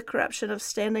 or the corruption of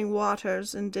standing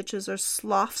waters in ditches or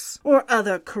sloughs, or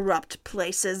other corrupt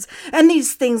places, and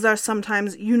these things are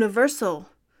sometimes universal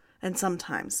and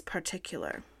sometimes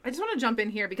particular." I just want to jump in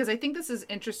here because I think this is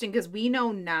interesting because we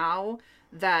know now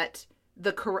that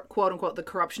the quote unquote the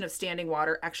corruption of standing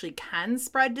water actually can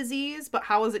spread disease, but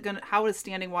how does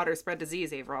standing water spread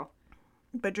disease, Avril?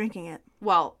 By drinking it.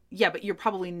 Well, yeah, but you're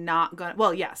probably not gonna,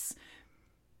 well, yes.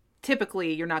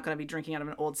 Typically, you're not going to be drinking out of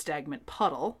an old stagnant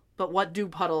puddle, but what do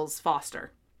puddles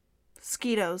foster?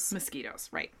 Mosquitoes,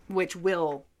 right, which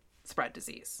will spread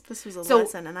disease. This was a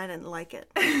lesson, and I didn't like it.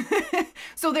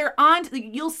 So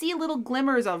you'll see little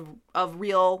glimmers of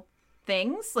real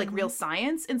things, like real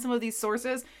science in some of these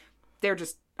sources. They're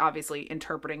just obviously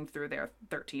interpreting through their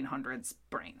 1300s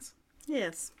brains.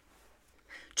 Yes.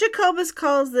 Jacobus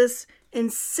calls this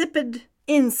insipid,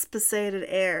 inspissated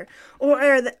air, or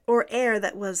air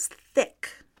that was thick.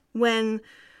 When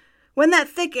that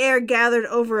thick air gathered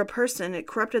over a person, it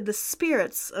corrupted the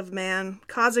spirits of man,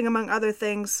 causing, among other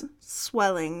things,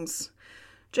 swellings.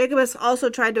 Jacobus also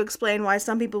tried to explain why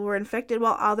some people were infected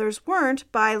while others weren't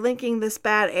by linking this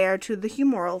bad air to the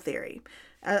humoral theory.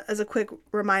 As a quick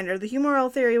reminder, the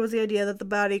humoral theory was the idea that the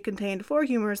body contained 4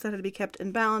 humors that had to be kept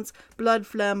in balance: blood,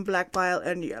 phlegm, black bile,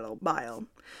 and yellow bile.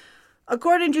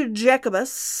 According to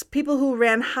Jacobus, people who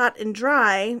ran hot and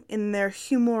dry in their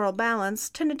humoral balance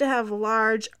tended to have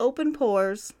large, open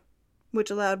pores, which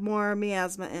allowed more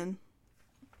miasma in.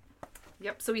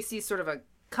 Yep, so we see sort of a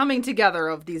coming together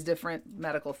of these different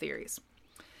medical theories.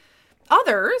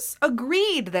 Others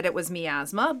agreed that it was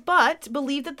miasma, but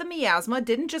believed that the miasma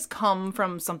didn't just come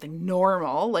from something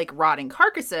normal, like rotting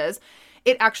carcasses.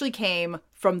 It actually came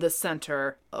from the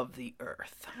center of the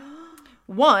earth.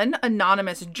 One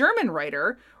anonymous German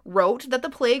writer wrote that the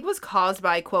plague was caused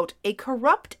by, quote, a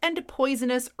corrupt and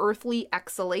poisonous earthly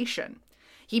exhalation.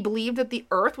 He believed that the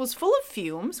earth was full of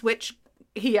fumes, which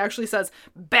he actually says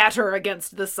batter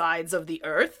against the sides of the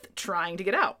earth, trying to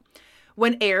get out.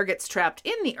 When air gets trapped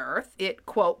in the earth, it,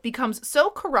 quote, becomes so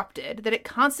corrupted that it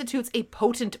constitutes a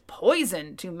potent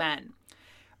poison to men.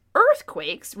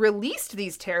 Earthquakes released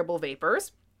these terrible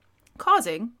vapors,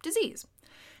 causing disease.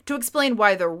 To explain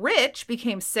why the rich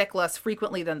became sick less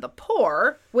frequently than the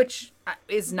poor, which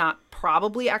is not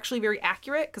probably actually very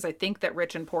accurate, because I think that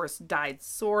rich and poor died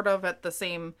sort of at the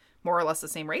same, more or less the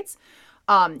same rates.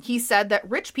 He said that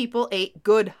rich people ate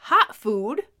good hot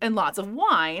food and lots of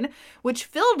wine, which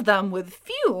filled them with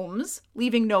fumes,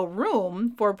 leaving no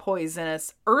room for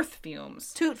poisonous earth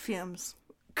fumes. Toot fumes.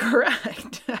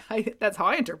 Correct. That's how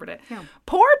I interpret it. Yeah.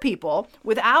 Poor people,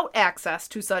 without access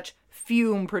to such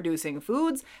fume-producing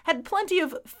foods, had plenty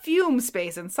of fume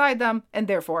space inside them and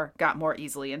therefore got more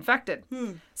easily infected.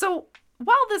 So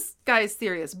while this guy's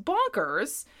theory is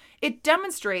bonkers, it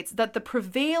demonstrates that the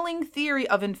prevailing theory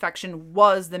of infection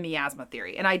was the miasma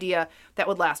theory, an idea that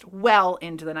would last well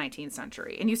into the 19th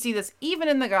century. And you see this even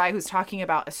in the guy who's talking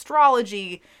about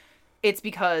astrology. It's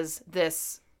because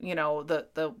this, you know,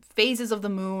 the phases of the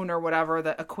moon or whatever,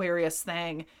 the Aquarius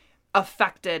thing,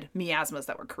 affected miasmas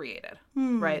that were created,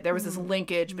 right? There was this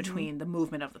linkage between the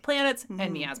movement of the planets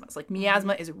and miasmas. Like,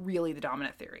 miasma is really the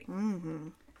dominant theory.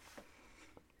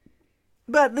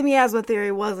 But the miasma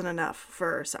theory wasn't enough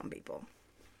for some people.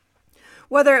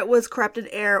 Whether it was corrupted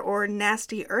air or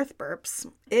nasty earth burps,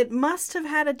 it must have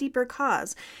had a deeper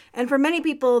cause. And for many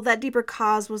people, that deeper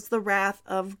cause was the wrath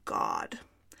of God.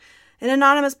 An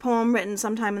anonymous poem written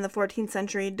sometime in the 14th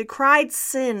century decried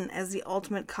sin as the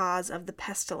ultimate cause of the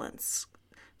pestilence.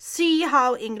 See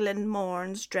how England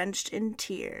mourns, drenched in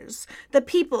tears. The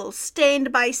people,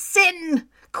 stained by sin,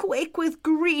 quake with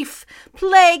grief.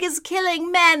 Plague is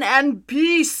killing men and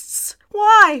beasts.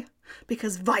 Why?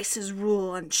 Because vices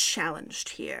rule unchallenged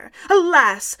here.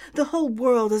 Alas, the whole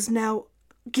world is now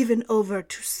given over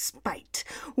to spite.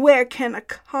 Where can a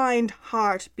kind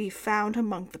heart be found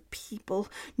among the people?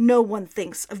 No one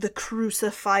thinks of the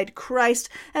crucified Christ,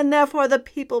 and therefore the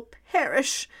people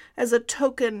perish as a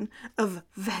token of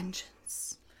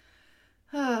vengeance.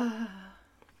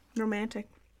 Romantic.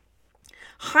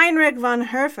 Heinrich von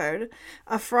Herford,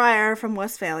 a friar from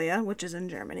Westphalia, which is in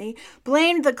Germany,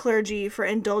 blamed the clergy for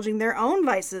indulging their own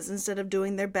vices instead of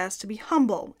doing their best to be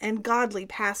humble and godly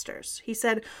pastors. He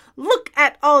said, "Look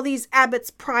at all these abbots,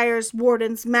 priors,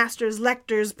 wardens, masters,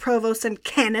 lectors, provosts, and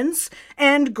canons,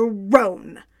 and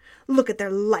groan. Look at their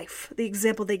life, the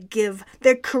example they give,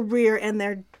 their career and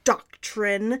their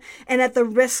doctrine, and at the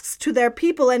risks to their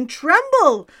people, and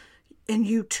tremble. And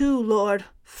you too, Lord,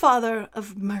 Father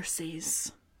of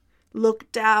mercies,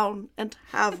 look down and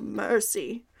have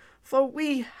mercy, for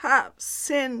we have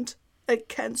sinned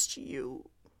against you."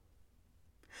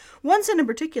 One sin in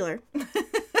particular,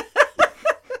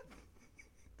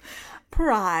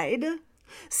 pride,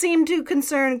 seemed to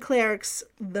concern clerics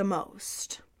the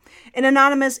most. An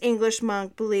anonymous English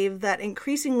monk believed that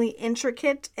increasingly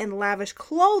intricate and lavish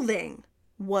clothing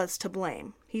was to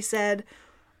blame. He said,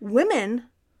 "Women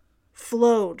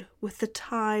flowed with the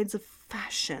tides of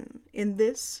fashion in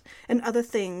this and other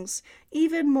things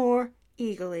even more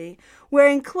eagerly,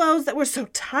 wearing clothes that were so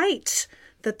tight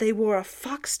that they wore a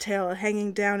foxtail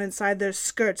hanging down inside their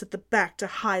skirts at the back to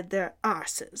hide their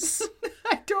arses."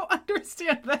 I don't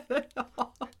understand that at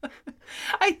all.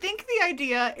 I think the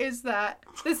idea is that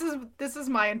this is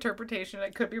my interpretation.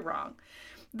 I could be wrong.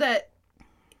 That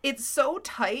it's so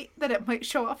tight that it might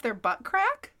show off their butt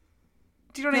crack.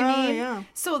 Do you know what I mean? Yeah.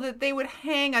 So that they would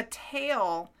hang a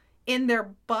tail in their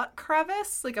butt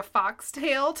crevice, like a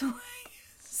foxtail, to like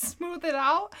smooth it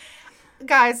out.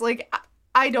 Guys, like,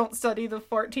 I don't study the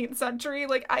 14th century.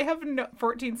 Like,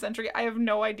 14th century. I have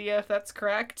no idea if that's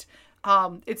correct.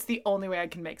 It's the only way I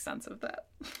can make sense of that.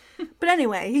 But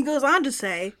anyway, he goes on to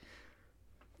say,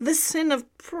 the sin of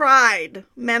pride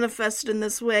manifested in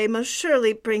this way must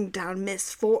surely bring down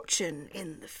misfortune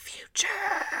in the future.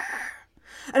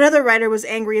 Another writer was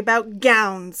angry about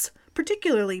gowns,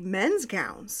 particularly men's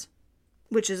gowns,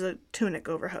 which is a tunic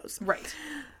over hose. Right.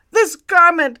 This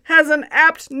garment has an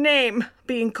apt name,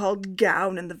 being called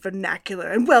gown in the vernacular,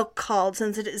 and well called,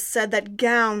 since it is said that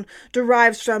gown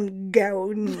derives from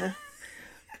gown,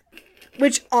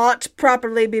 which ought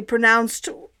properly be pronounced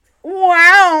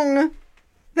wown.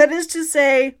 That is to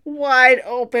say, wide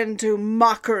open to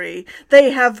mockery.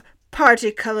 They have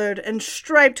party-colored and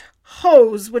striped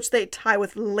hose, which they tie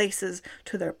with laces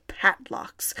to their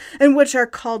patlocks, and which are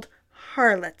called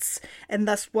harlots, and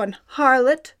thus one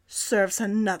harlot serves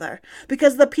another,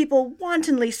 because the people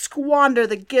wantonly squander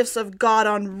the gifts of God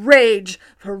on rage,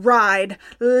 pride,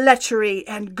 lechery,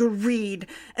 and greed,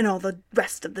 and all the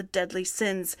rest of the deadly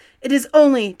sins. It is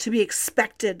only to be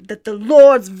expected that the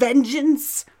Lord's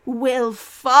vengeance will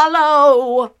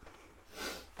follow.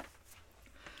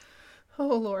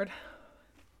 Oh, Lord.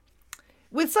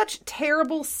 With such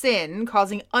terrible sin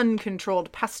causing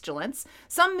uncontrolled pestilence,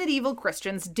 some medieval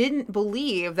Christians didn't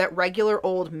believe that regular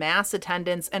old mass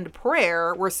attendance and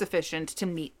prayer were sufficient to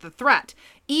meet the threat,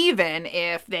 even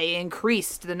if they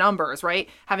increased the numbers, right?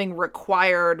 Having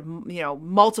required,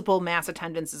 multiple mass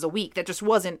attendances a week, that just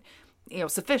wasn't,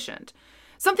 sufficient.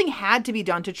 Something had to be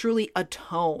done to truly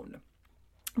atone.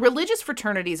 Religious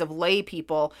fraternities of lay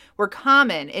people were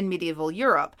common in medieval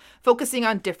Europe, focusing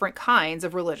on different kinds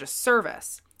of religious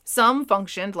service. Some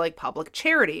functioned like public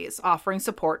charities, offering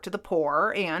support to the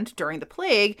poor and, during the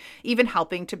plague, even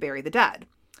helping to bury the dead.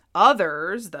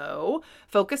 Others, though,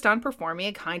 focused on performing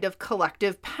a kind of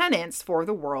collective penance for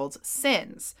the world's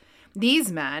sins.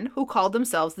 These men, who called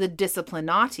themselves the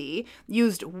Disciplinati,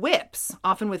 used whips,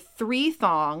 often with 3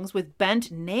 thongs with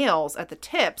bent nails at the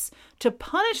tips, to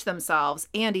punish themselves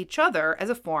and each other as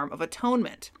a form of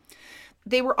atonement.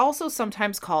 They were also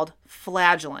sometimes called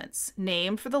flagellants,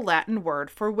 named for the Latin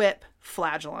word for whip,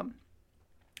 flagellum.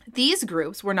 These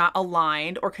groups were not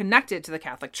aligned or connected to the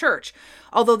Catholic Church.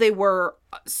 Although they were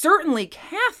certainly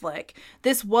Catholic,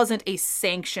 this wasn't a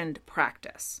sanctioned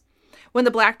practice. When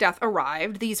the Black Death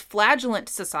arrived, these flagellant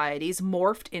societies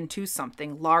morphed into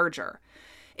something larger.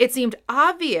 It seemed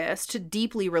obvious to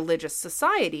deeply religious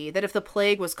society that if the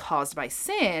plague was caused by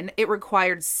sin, it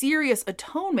required serious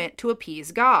atonement to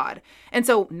appease God. And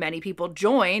so many people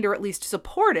joined or at least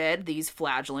supported these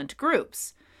flagellant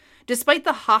groups. Despite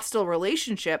the hostile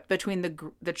relationship between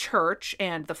the church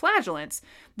and the flagellants,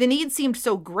 the need seemed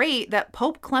so great that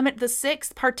Pope Clement VI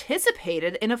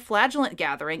participated in a flagellant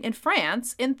gathering in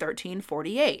France in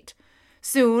 1348.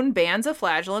 Soon, bands of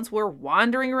flagellants were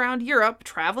wandering around Europe,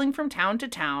 traveling from town to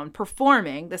town,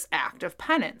 performing this act of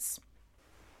penance.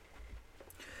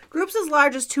 Groups as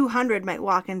large as 200 might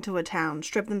walk into a town,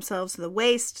 strip themselves to the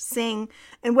waist, sing,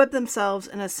 and whip themselves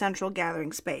in a central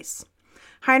gathering space.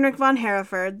 Heinrich von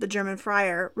Hereford, the German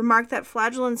friar, remarked that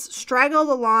flagellants straggled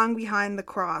along behind the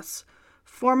cross,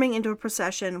 forming into a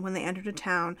procession when they entered a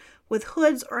town, with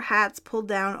hoods or hats pulled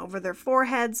down over their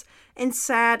foreheads and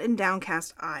sad and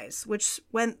downcast eyes,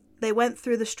 they went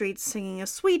through the streets singing a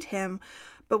sweet hymn,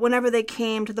 but whenever they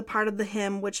came to the part of the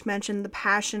hymn which mentioned the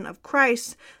passion of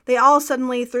Christ, they all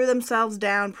suddenly threw themselves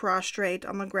down prostrate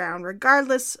on the ground,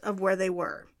 regardless of where they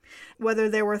were, whether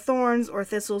there were thorns or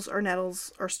thistles or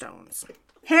nettles or stones.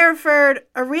 Hereford,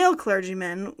 a real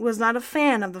clergyman, was not a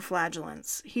fan of the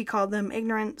flagellants. He called them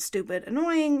ignorant, stupid,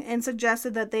 annoying, and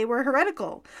suggested that they were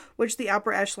heretical, which the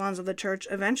upper echelons of the church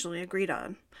eventually agreed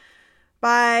on.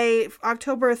 By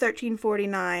October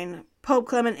 1349, Pope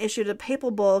Clement issued a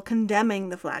papal bull condemning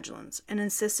the flagellants and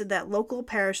insisted that local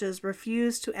parishes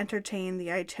refuse to entertain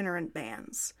the itinerant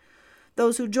bands.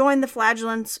 Those who joined the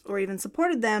flagellants or even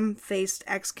supported them faced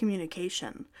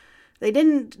excommunication. They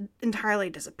didn't entirely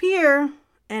disappear,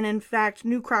 and in fact,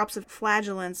 new crops of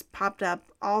flagellants popped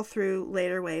up all through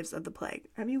later waves of the plague.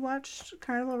 Have you watched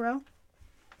Carnival Row?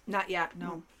 Not yet,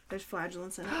 no. There's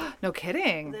flagellants in it. No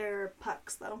kidding. They're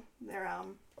pucks, though. They're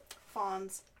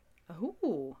fawns.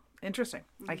 Oh, interesting.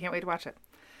 I can't wait to watch it.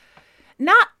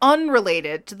 Not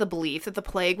unrelated to the belief that the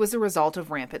plague was a result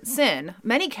of rampant sin,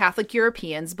 many Catholic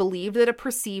Europeans believed that a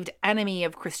perceived enemy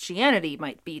of Christianity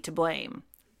might be to blame: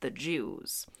 the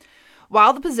Jews.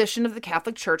 While the position of the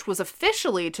Catholic Church was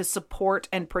officially to support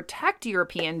and protect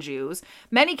European Jews,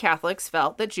 many Catholics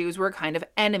felt that Jews were a kind of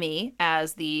enemy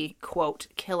as the, quote,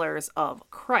 killers of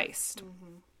Christ.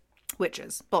 Which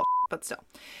is bullshit, but still.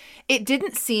 It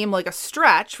didn't seem like a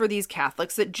stretch for these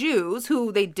Catholics that Jews,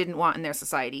 who they didn't want in their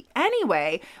society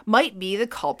anyway, might be the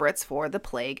culprits for the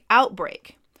plague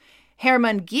outbreak.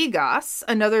 Hermann Gigas,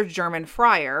 another German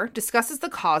friar, discusses the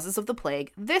causes of the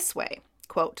plague this way,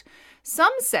 quote,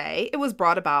 "Some say it was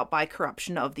brought about by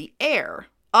corruption of the air.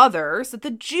 Others that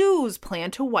the Jews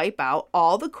planned to wipe out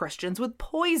all the Christians with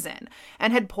poison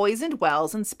and had poisoned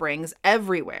wells and springs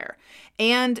everywhere.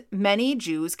 And many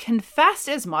Jews confessed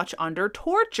as much under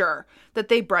torture, that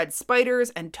they bred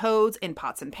spiders and toads in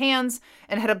pots and pans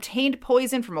and had obtained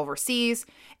poison from overseas,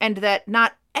 and that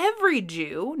not every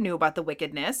Jew knew about the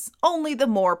wickedness, only the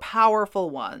more powerful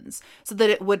ones, so that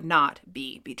it would not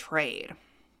be betrayed."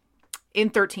 In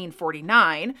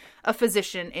 1349, a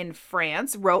physician in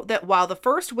France wrote that while the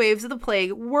first waves of the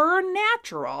plague were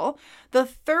natural, the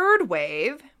third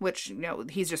wave, which,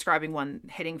 he's describing one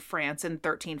hitting France in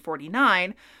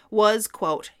 1349, was,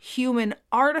 quote, human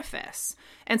artifice,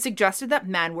 and suggested that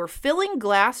men were filling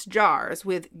glass jars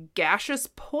with gaseous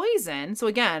poison. So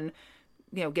again,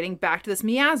 getting back to this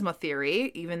miasma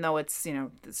theory, even though it's,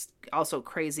 this also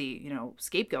crazy,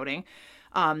 scapegoating.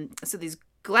 So these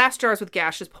glass jars with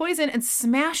gaseous poison and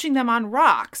smashing them on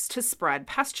rocks to spread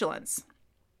pestilence.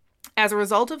 As a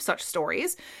result of such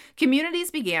stories,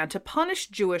 communities began to punish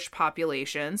Jewish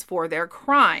populations for their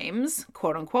crimes,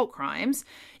 quote-unquote crimes,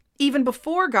 even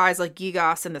before guys like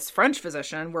Gigas and this French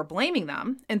physician were blaming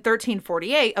them. In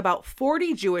 1348, about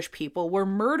 40 Jewish people were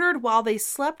murdered while they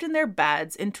slept in their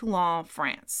beds in Toulon,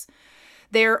 France.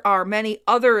 There are many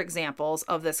other examples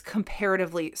of this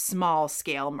comparatively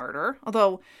small-scale murder,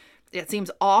 although it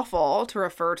seems awful to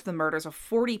refer to the murders of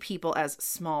 40 people as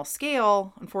small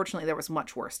scale. Unfortunately, there was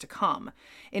much worse to come.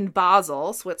 In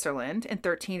Basel, Switzerland, in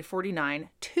 1349,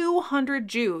 200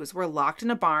 Jews were locked in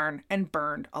a barn and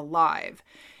burned alive.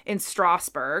 In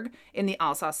Strasbourg, in the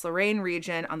Alsace-Lorraine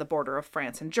region on the border of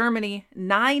France and Germany,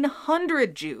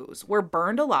 900 Jews were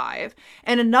burned alive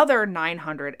and another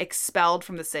 900 expelled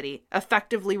from the city,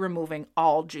 effectively removing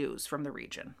all Jews from the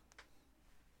region.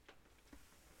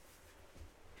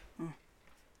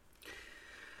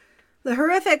 The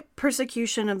horrific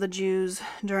persecution of the Jews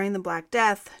during the Black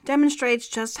Death demonstrates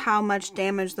just how much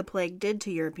damage the plague did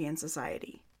to European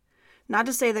society. Not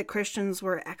to say that Christians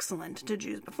were excellent to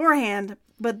Jews beforehand,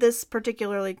 but this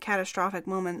particularly catastrophic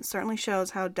moment certainly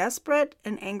shows how desperate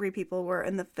and angry people were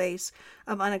in the face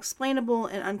of unexplainable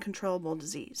and uncontrollable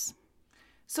disease.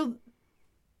 So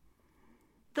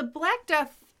the Black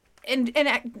Death and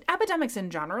epidemics in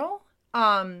general,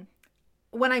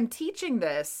 when I'm teaching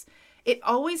this, it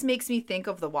always makes me think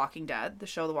of The Walking Dead, the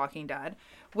show The Walking Dead,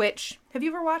 which, have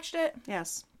you ever watched it?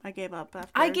 Yes, I gave up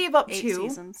after I gave up 8 too.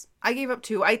 seasons. I gave up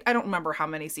too. I don't remember how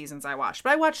many seasons I watched,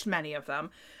 but I watched many of them,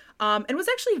 and was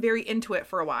actually very into it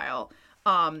for a while.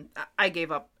 I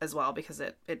gave up as well because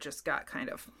it just got kind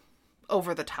of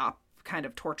over the top, kind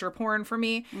of torture porn for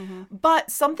me. Mm-hmm. But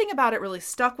something about it really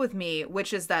stuck with me,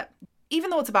 which is that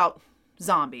even though it's about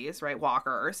zombies, right,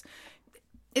 walkers,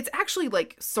 it's actually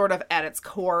like sort of at its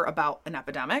core about an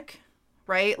epidemic,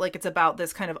 right? Like it's about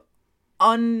this kind of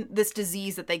this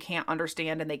disease that they can't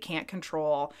understand and they can't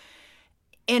control.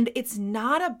 And it's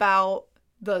not about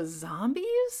the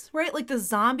zombies, right? Like the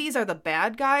zombies are the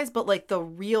bad guys, but like the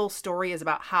real story is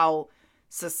about how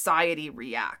society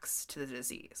reacts to the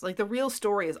disease. Like the real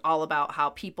story is all about how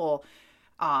people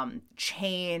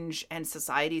change and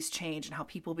societies change and how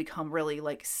people become really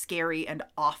like scary and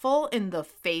awful in the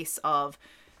face of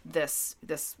this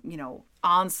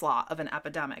onslaught of an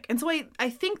epidemic. And so I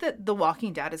think that The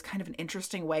Walking Dead is kind of an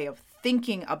interesting way of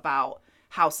thinking about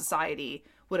how society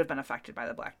would have been affected by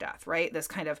the Black Death, right? This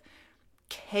kind of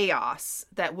chaos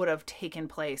that would have taken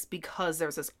place because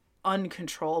there's this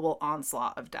uncontrollable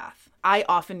onslaught of death. I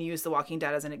often use The Walking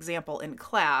Dead as an example in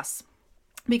class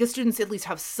because students at least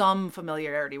have some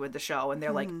familiarity with the show and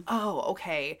they're like, oh,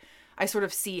 okay, I sort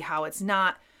of see how it's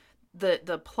not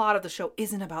the plot of the show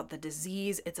isn't about the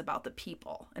disease, it's about the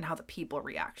people and how the people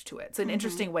react to it. It's an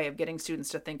interesting way of getting students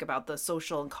to think about the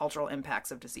social and cultural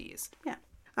impacts of disease. Yeah.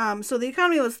 So the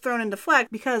economy was thrown into flux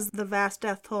because the vast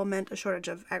death toll meant a shortage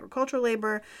of agricultural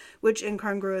labor, which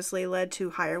incongruously led to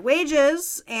higher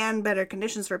wages and better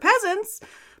conditions for peasants,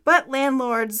 but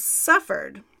landlords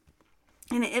suffered.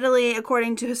 In Italy,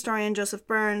 according to historian Joseph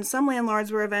Burns, some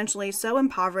landlords were eventually so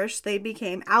impoverished they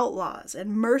became outlaws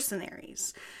and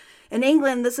mercenaries. In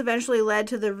England, this eventually led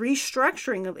to the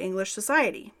restructuring of English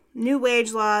society. New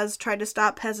wage laws tried to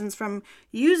stop peasants from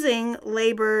using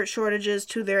labor shortages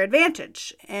to their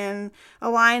advantage and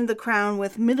aligned the crown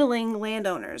with middling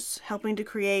landowners, helping to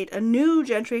create a new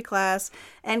gentry class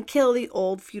and kill the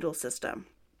old feudal system.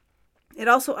 It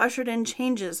also ushered in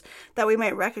changes that we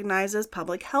might recognize as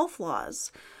public health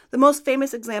laws. The most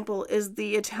famous example is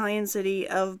the Italian city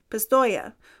of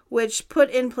Pistoia, which put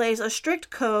in place a strict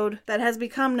code that has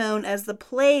become known as the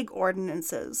Plague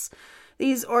Ordinances.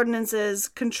 These ordinances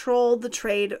controlled the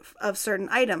trade of certain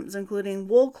items, including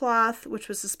wool cloth, which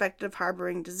was suspected of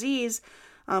harboring disease,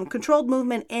 controlled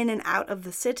movement in and out of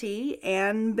the city,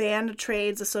 and banned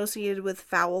trades associated with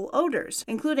foul odors,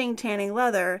 including tanning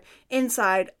leather,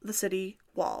 inside the city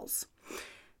walls.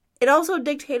 It also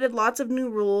dictated lots of new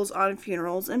rules on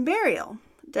funerals and burial.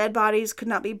 Dead bodies could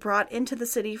not be brought into the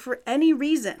city for any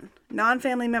reason.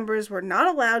 Non-family members were not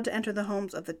allowed to enter the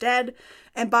homes of the dead,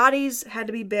 and bodies had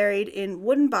to be buried in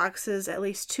wooden boxes at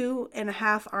least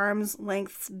 2.5 arms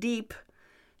lengths deep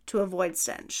to avoid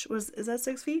stench. Is that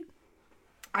 6 feet?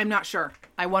 I'm not sure.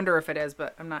 I wonder if it is,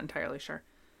 but I'm not entirely sure.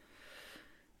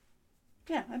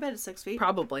 Yeah, I bet it's 6 feet.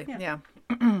 Probably, yeah.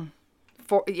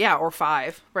 Or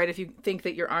 5, right? If you think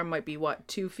that your arm might be,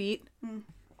 2 feet?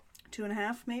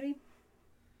 2.5, maybe?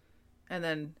 And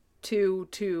then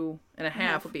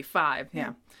 2.5 would be 5.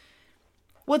 Yeah.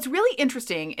 What's really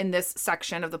interesting in this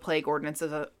section of the Plague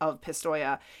Ordinances of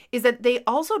Pistoia is that they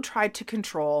also tried to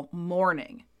control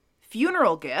mourning.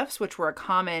 Funeral gifts, which were a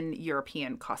common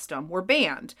European custom, were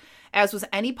banned, as was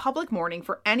any public mourning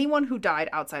for anyone who died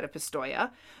outside of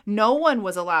Pistoia. No one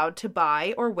was allowed to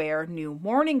buy or wear new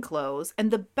mourning clothes,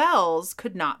 and the bells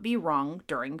could not be rung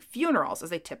during funerals, as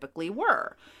they typically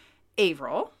were.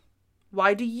 Avril,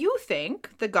 why do you think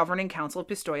the governing council of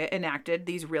Pistoia enacted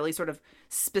these really sort of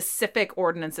specific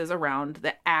ordinances around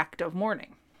the act of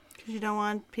mourning? Because you don't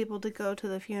want people to go to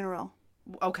the funeral.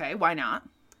 Okay, why not?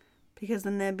 Because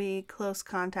then there'd be close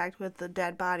contact with the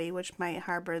dead body, which might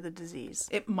harbor the disease.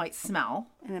 It might smell.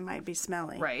 And it might be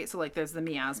smelly. Right, so there's the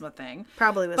miasma thing.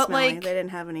 Probably was smelly. They didn't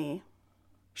have any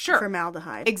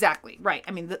formaldehyde. Exactly, right.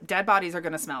 I mean, the dead bodies are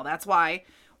going to smell. That's why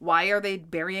are they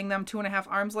burying them 2.5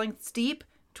 arms lengths deep?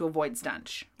 To avoid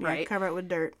stench, right? Yeah, cover it with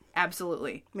dirt.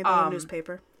 Absolutely. Maybe a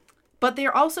newspaper. But there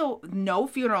are also no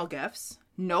funeral gifts,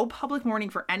 no public mourning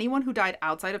for anyone who died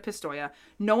outside of Pistoia.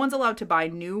 No one's allowed to buy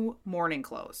new mourning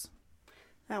clothes.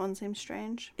 That one seems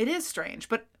strange. It is strange,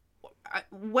 but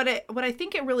what I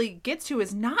think it really gets to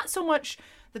is not so much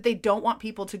that they don't want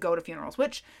people to go to funerals,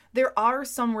 which there are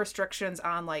some restrictions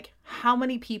on how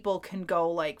many people can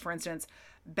go, for instance,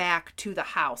 back to the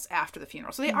house after the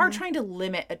funeral. So they are trying to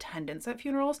limit attendance at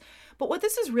funerals. But what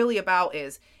this is really about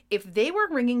is if they were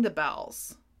ringing the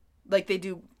bells like they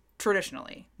do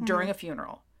traditionally during a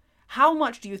funeral, how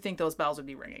much do you think those bells would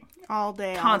be ringing? All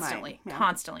day, constantly, all night. Yeah.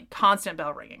 Constantly, constant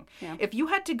bell ringing. Yeah. If you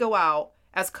had to go out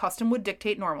as custom would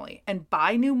dictate normally and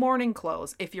buy new mourning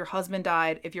clothes, if your husband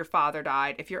died, if your father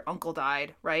died, if your uncle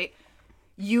died, right,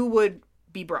 you would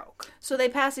be broke. So they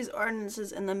passed these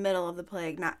ordinances in the middle of the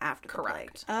plague, not after the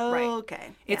plague. Oh, right.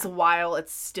 Okay. It's while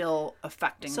it's still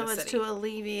affecting the city. So it's to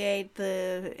alleviate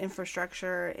the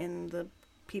infrastructure in the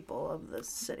people of the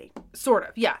city. Sort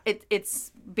of, yeah.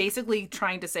 It's basically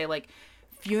trying to say,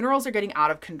 funerals are getting out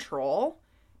of control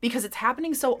because it's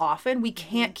happening so often, we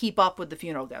can't keep up with the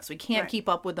funeral gifts. We can't keep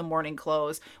up with the mourning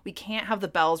clothes. We can't have the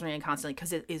bells ringing constantly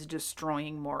because it is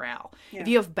destroying morale. Yeah. If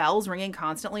you have bells ringing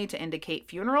constantly to indicate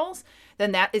funerals,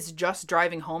 then that is just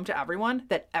driving home to everyone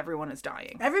that everyone is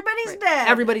dying. Everybody's dead.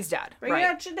 Everybody's dead. Bring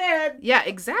out your dead. Yeah,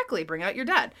 exactly. Bring out your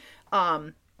dead.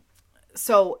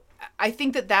 So I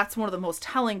think that that's one of the most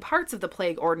telling parts of the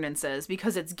plague ordinances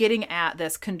because it's getting at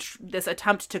this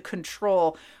attempt to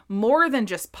control more than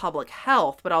just public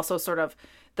health, but also sort of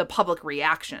the public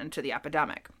reaction to the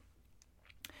epidemic.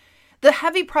 The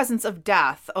heavy presence of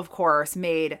death, of course,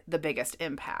 made the biggest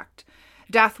impact.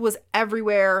 Death was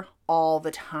everywhere all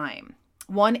the time.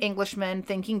 One Englishman,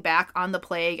 thinking back on the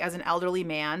plague as an elderly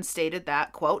man, stated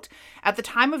that, quote, "At the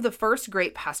time of the first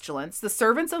great pestilence, the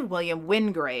servants of William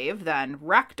Wingrave, then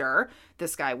rector,"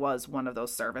 this guy was one of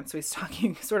those servants, so he's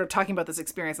talking about this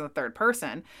experience in the third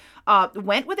person,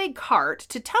 went with a cart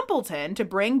to Templeton to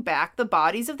bring back the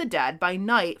bodies of the dead by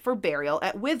night for burial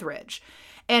at Withridge.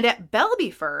 And at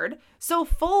Belbyford, so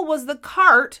full was the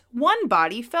cart, one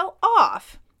body fell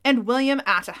off. And William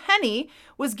Atahenny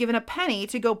was given a penny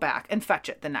to go back and fetch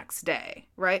it the next day,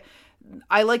 right?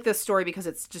 I like this story because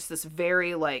it's just this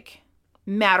very,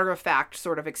 matter-of-fact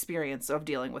sort of experience of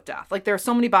dealing with death. There are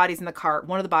so many bodies in the cart.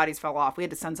 One of the bodies fell off. We had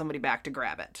to send somebody back to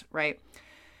grab it, right?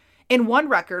 In one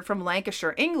record from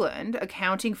Lancashire, England,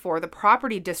 accounting for the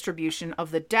property distribution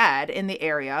of the dead in the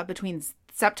area between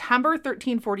September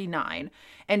 1349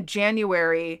 and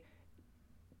January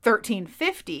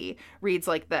 1350 reads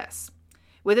like this.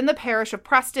 Within the parish of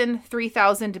Preston,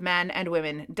 3,000 men and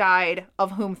women died,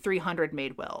 of whom 300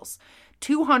 made wills.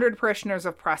 200 parishioners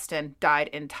of Preston died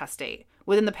intestate.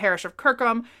 Within the parish of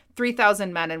Kirkham,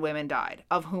 3,000 men and women died,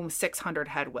 of whom 600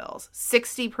 had wills.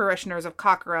 60 parishioners of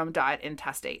Cockerham died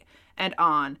intestate, and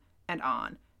on and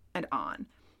on and on.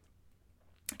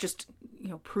 Just,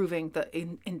 proving the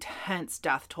intense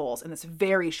death tolls in this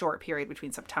very short period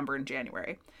between September and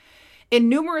January. In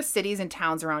numerous cities and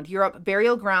towns around Europe,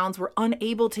 burial grounds were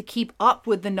unable to keep up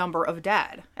with the number of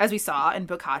dead. As we saw in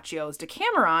Boccaccio's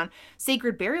Decameron,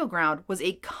 sacred burial ground was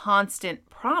a constant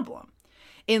problem.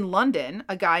 In London,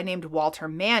 a guy named Walter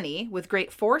Manny, with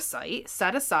great foresight,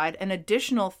 set aside an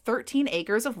additional 13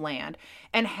 acres of land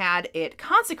and had it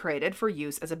consecrated for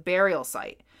use as a burial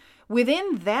site.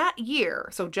 Within that year,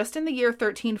 so just in the year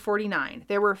 1349,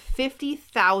 there were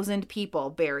 50,000 people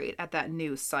buried at that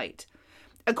new site.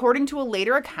 According to a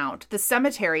later account, the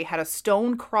cemetery had a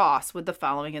stone cross with the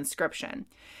following inscription.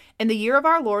 In the year of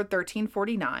our Lord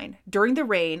 1349, during the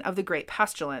reign of the great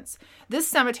pestilence, this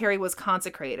cemetery was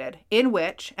consecrated, in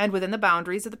which, and within the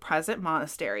boundaries of the present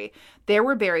monastery, there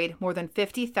were buried more than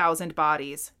 50,000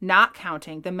 bodies, not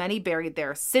counting the many buried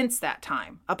there since that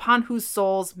time, upon whose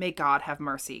souls may God have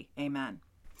mercy. Amen.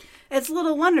 It's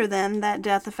little wonder, then, that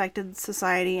death affected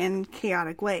society in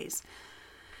chaotic ways.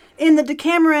 In the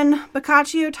Decameron,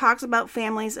 Boccaccio talks about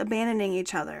families abandoning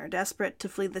each other, desperate to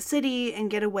flee the city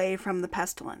and get away from the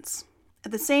pestilence.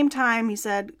 At the same time, he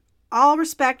said, all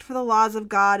respect for the laws of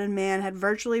God and man had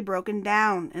virtually broken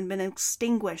down and been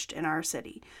extinguished in our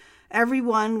city.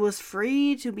 Everyone was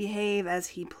free to behave as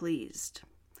he pleased.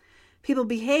 People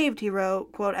behaved, he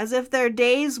wrote, quote, as if their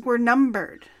days were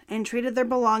numbered, and treated their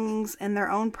belongings and their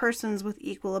own persons with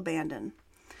equal abandon.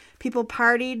 People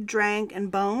partied, drank,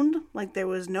 and boned like there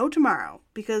was no tomorrow,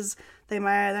 because there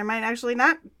might actually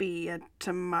not be a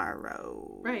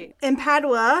tomorrow. Right. In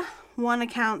Padua, one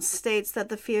account states that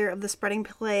the fear of the spreading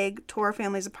plague tore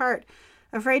families apart,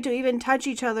 afraid to even touch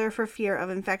each other for fear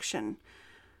of infection.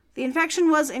 The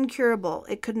infection was incurable.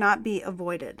 It could not be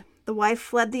avoided. The wife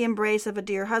fled the embrace of a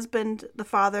dear husband, the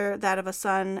father that of a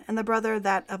son, and the brother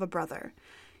that of a brother.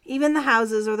 Even the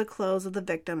houses or the clothes of the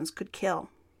victims could kill.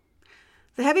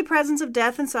 The heavy presence of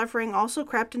death and suffering also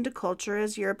crept into culture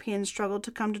as Europeans struggled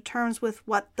to come to terms with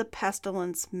what the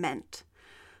pestilence meant.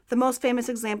 The most famous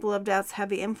example of death's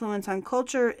heavy influence on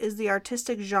culture is the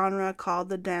artistic genre called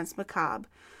the danse macabre,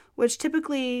 which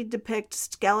typically depicts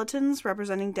skeletons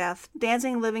representing death,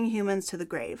 dancing living humans to the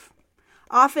grave.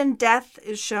 Often death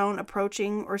is shown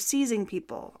approaching or seizing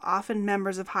people, often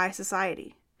members of high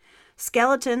society.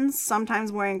 Skeletons,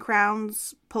 sometimes wearing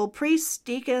crowns, pull priests,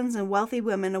 deacons, and wealthy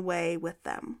women away with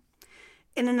them.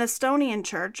 In an Estonian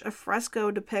church, a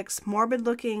fresco depicts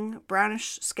morbid-looking,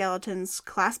 brownish skeletons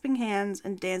clasping hands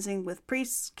and dancing with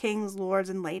priests, kings, lords,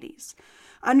 and ladies.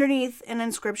 Underneath, an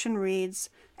inscription reads,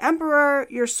 Emperor,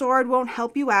 your sword won't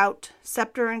help you out.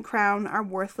 Scepter and crown are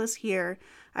worthless here.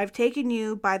 I've taken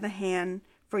you by the hand,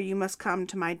 for you must come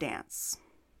to my dance.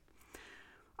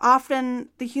 Often,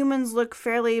 the humans look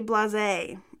fairly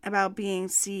blasé about being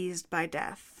seized by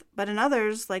death. But in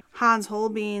others, like Hans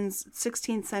Holbein's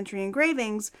 16th century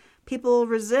engravings, people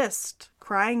resist,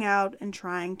 crying out and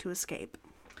trying to escape.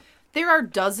 There are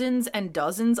dozens and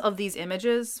dozens of these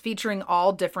images featuring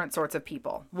all different sorts of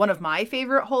people. One of my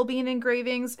favorite Holbein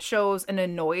engravings shows an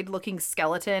annoyed-looking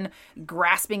skeleton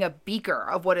grasping a beaker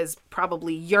of what is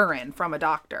probably urine from a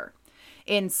doctor.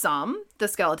 In some, the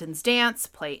skeletons dance,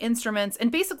 play instruments,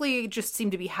 and basically just seem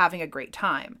to be having a great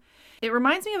time. It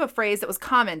reminds me of a phrase that was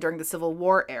common during the Civil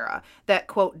War era, that,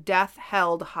 quote, death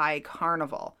held high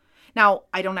carnival. Now,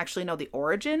 I don't actually know the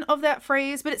origin of that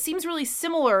phrase, but it seems really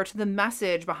similar to the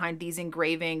message behind these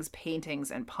engravings,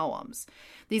 paintings, and poems.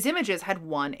 These images had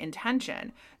one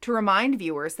intention: to remind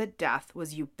viewers that death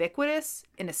was ubiquitous,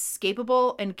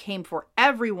 inescapable, and came for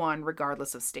everyone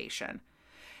regardless of station.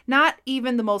 Not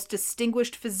even the most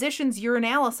distinguished physician's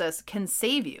urinalysis can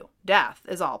save you. Death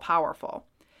is all-powerful.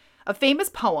 A famous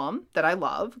poem that I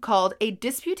love, called A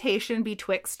Disputation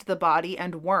Betwixt the Body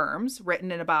and Worms,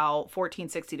 written in about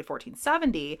 1460 to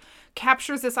 1470,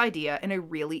 captures this idea in a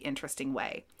really interesting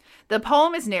way. The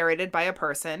poem is narrated by a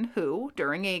person who,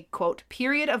 during a, quote,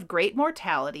 period of great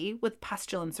mortality with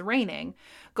pestilence reigning,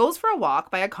 goes for a walk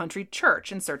by a country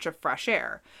church in search of fresh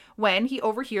air, when he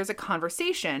overhears a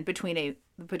conversation between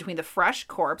the fresh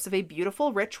corpse of a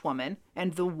beautiful rich woman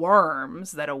and the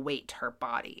worms that await her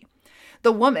body.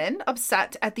 The woman,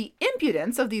 upset at the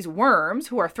impudence of these worms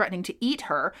who are threatening to eat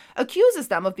her, accuses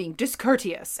them of being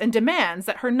discourteous and demands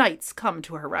that her knights come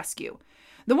to her rescue.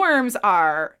 The worms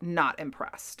are not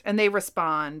impressed, and they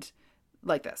respond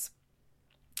like this.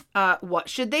 What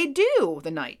should they do, the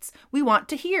knights? We want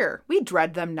to hear. We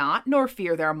dread them not, nor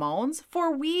fear their moans,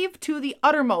 for we've to the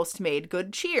uttermost made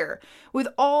good cheer, with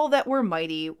all that were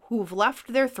mighty, who've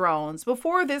left their thrones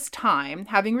before this time,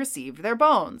 having received their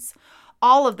bones.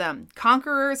 All of them,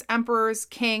 conquerors, emperors,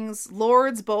 kings,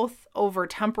 lords, both over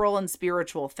temporal and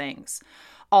spiritual things.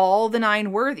 All the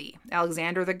 9 worthy,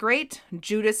 Alexander the Great,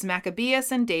 Judas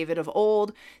Maccabeus and David of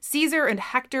old, Caesar and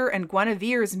Hector and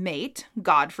Guinevere's mate,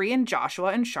 Godfrey and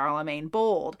Joshua and Charlemagne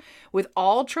bold, with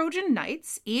all Trojan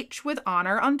knights, each with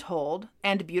honor untold,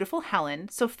 and beautiful Helen,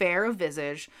 so fair of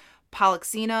visage,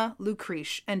 Polyxena,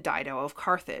 Lucrece, and Dido of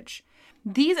Carthage.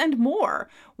 These and more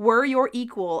were your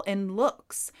equal in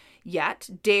looks, yet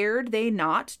dared they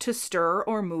not to stir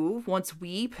or move once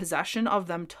we possession of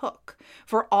them took.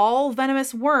 For all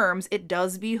venomous worms it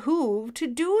does behoove to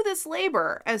do this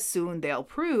labor, as soon they'll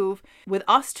prove. With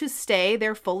us to stay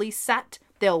they're fully set,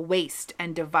 they'll waste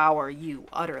and devour you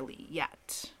utterly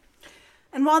yet.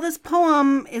 And while this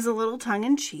poem is a little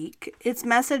tongue-in-cheek, its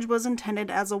message was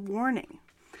intended as a warning.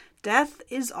 Death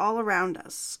is all around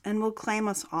us and will claim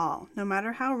us all, no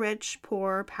matter how rich,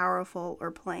 poor, powerful,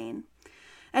 or plain.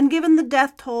 And given the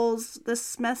death tolls,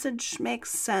 this message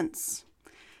makes sense.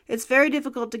 It's very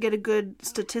difficult to get a good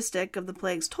statistic of the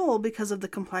plague's toll because of the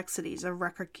complexities of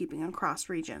record-keeping across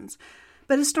regions.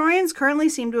 But historians currently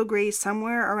seem to agree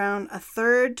somewhere around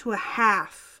 1/3 to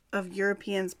 1/2 of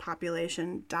Europeans'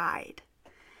 population died.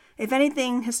 If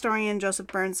anything, historian Joseph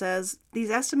Burns says, these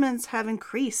estimates have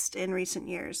increased in recent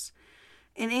years.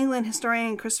 In England,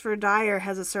 historian Christopher Dyer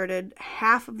has asserted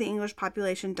half of the English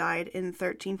population died in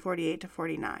 1348 to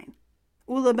 49.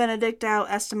 Ulla Benedictau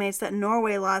estimates that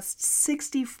Norway lost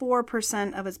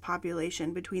 64% of its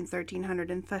population between 1300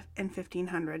 and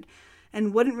 1500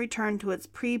 and wouldn't return to its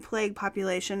pre-plague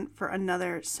population for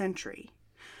another century.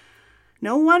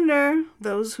 No wonder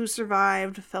those who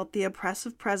survived felt the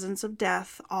oppressive presence of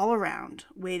death all around,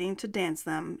 waiting to dance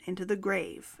them into the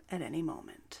grave at any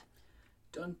moment.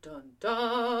 Dun, dun,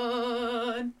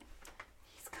 dun.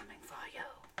 He's coming for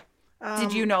you.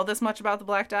 Did you know this much about the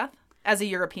Black Death as a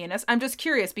Europeanist? I'm just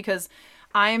curious because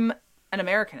I'm an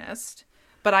Americanist,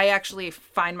 but I actually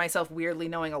find myself weirdly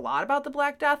knowing a lot about the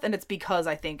Black Death, and it's because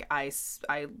I think I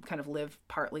kind of live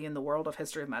partly in the world of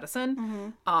history of medicine.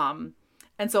 Mm-hmm.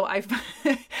 And so I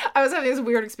was having this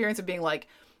weird experience of being like,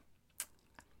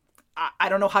 I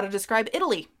don't know how to describe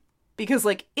Italy. Because,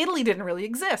 like, Italy didn't really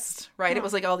exist, right? It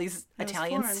was, like, all these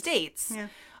Italian states. Yeah.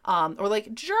 Or,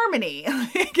 like, Germany.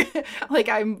 Like,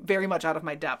 I'm very much out of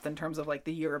my depth in terms of, like,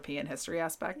 the European history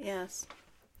aspect. Yes.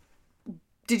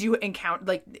 Did you encounter,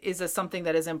 like, is this something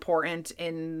that is important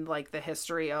in, like, the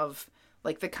history of,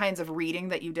 like, the kinds of reading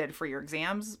that you did for your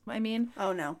exams, I mean?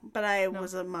 Oh, no. But I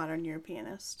was a modern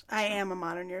Europeanist. I am a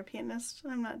modern Europeanist.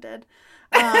 I'm not dead.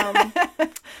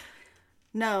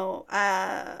 No.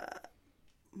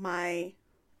 My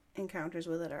encounters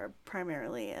with it are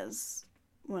primarily as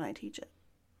when I teach it.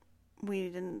 We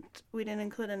didn't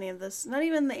include any of this, not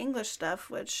even the English stuff,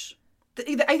 which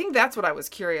I think that's what I was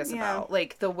curious about,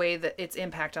 like the way that its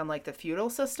impact on like the feudal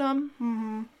system.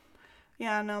 Mm-hmm.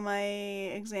 Yeah, no, my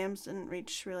exams didn't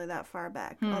reach really that far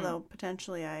back, although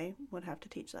potentially I would have to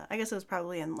teach that. I guess it was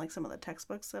probably in like some of the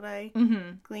textbooks that I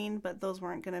gleaned, but those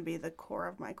weren't going to be the core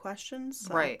of my questions.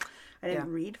 So right. I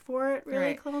didn't read for it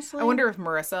really closely. I wonder if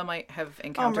Marissa might have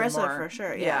encountered Marissa more. For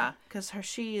sure, yeah. Because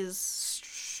she is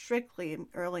strictly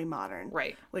early modern.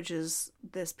 Right. Which is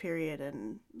this period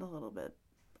and a little bit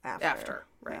after. After,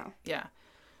 right. Yeah.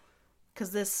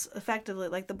 Because this effectively,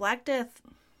 like the Black Death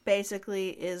basically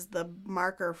is the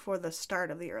marker for the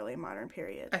start of the early modern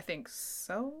period. I think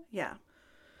so. Yeah.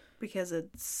 Because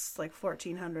it's like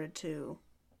 1400 to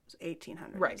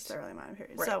 1800 right. is the early modern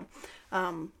period. Right. So,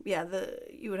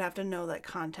 you would have to know that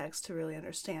context to really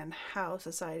understand how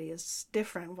society is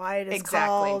different, why it is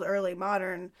called early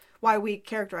modern, why we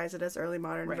characterize it as early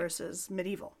modern versus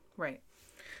medieval. Right.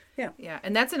 Yeah. Yeah.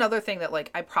 And that's another thing that,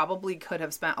 like, I probably could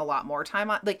have spent a lot more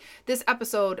time on. Like, this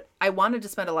episode, I wanted to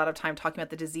spend a lot of time talking about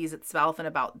the disease itself and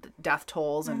about death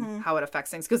tolls and how it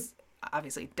affects things. Because,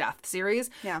 obviously, death series.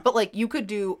 Yeah. But, like, you could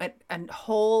do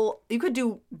you could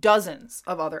do dozens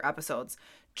of other episodes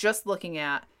just looking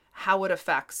at how it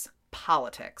affects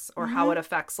politics or how it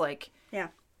affects, like,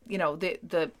 you know,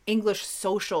 the English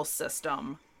social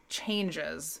system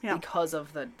changes because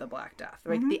of the Black Death,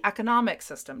 right? The economic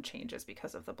system changes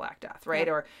because of the Black Death, right?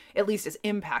 Or at least is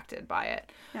impacted by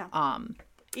it. Yeah.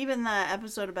 Even the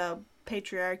episode about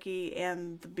patriarchy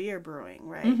and the beer brewing,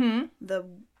 right? The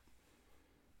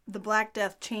Black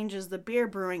Death changes the beer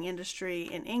brewing industry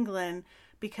in England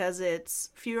because it's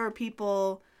fewer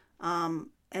people, and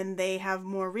they have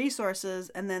more resources,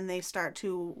 and then they start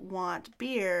to want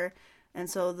beer. And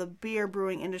so the beer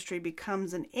brewing industry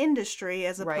becomes an industry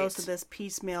as opposed to this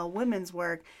piecemeal women's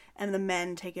work, and the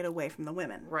men take it away from the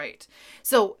women. Right.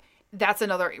 So that's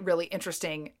another really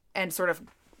interesting and sort of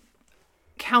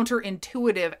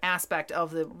counterintuitive aspect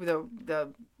of the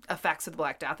effects of the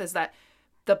Black Death is that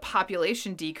the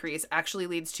population decrease actually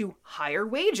leads to higher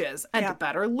wages and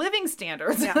better living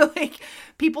standards. Like,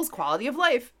 people's quality of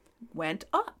life went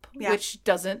up, which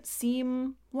doesn't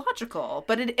seem logical,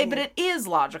 but it is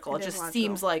logical. It just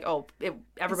seems like,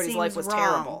 everybody's life was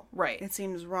terrible. Right. It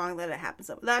seems wrong that it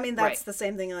happens. I mean, that's the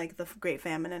same thing like the Great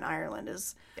Famine in Ireland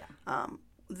is,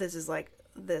 this is like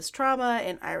this trauma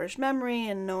in Irish memory,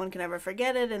 and no one can ever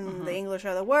forget it, and the English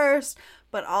are the worst,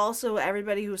 but also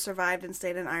everybody who survived and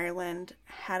stayed in Ireland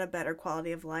had a better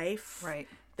quality of life. Right.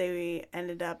 They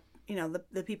ended up,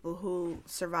 the people who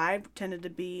survived tended to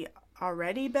be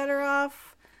already better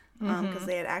off because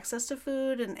they had access to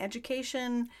food and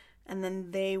education, and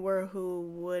then they were who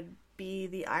would be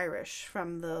the Irish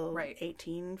from the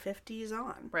 1850s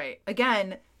on. Right.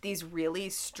 Again, these really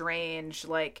strange,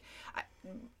 like,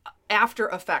 after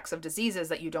effects of diseases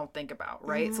that you don't think about,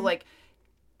 right? So, like,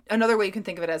 another way you can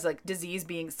think of it as, like, disease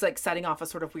being, like, setting off a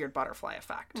sort of weird butterfly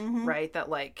effect, right? That,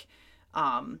 like,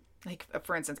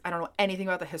 for instance, I don't know anything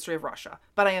about the history of Russia,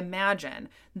 but I imagine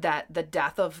that the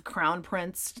death of Crown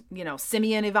Prince,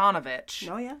 Simeon Ivanovich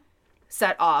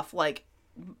set off, like,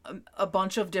 a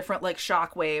bunch of different, like,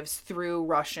 shock waves through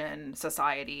Russian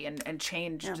society and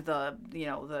changed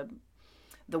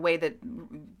the way that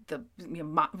the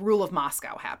rule of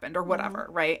Moscow happened or whatever,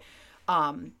 right?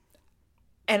 And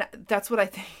that's what I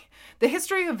think. The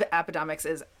history of epidemics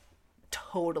is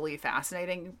totally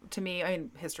fascinating to me. I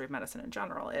mean, history of medicine in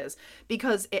general is,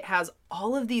 because it has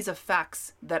all of these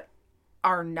effects that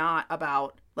are not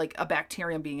about, like, a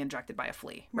bacterium being injected by a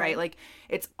flea, right? Like,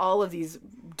 it's all of these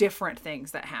different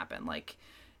things that happen, like,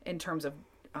 in terms of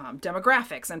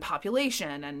demographics and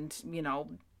population and,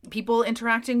 people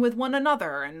interacting with one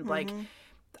another. And, like,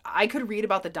 I could read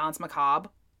about the Danse Macabre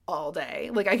all day.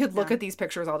 Like, I could look at these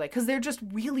pictures all day because they're just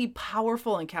really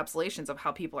powerful encapsulations of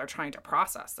how people are trying to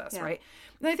process this, right?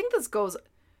 And I think this goes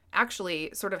actually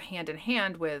sort of hand in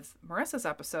hand with Marissa's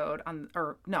episode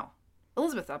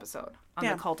Elizabeth's episode on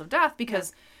the cult of death,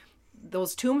 because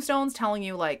those tombstones telling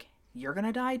you, like, you're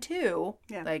gonna die too.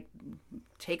 Like,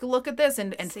 take a look at this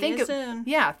and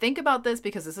think about this,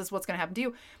 because this is what's gonna happen to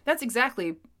you. That's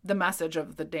exactly the message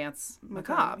of the Danse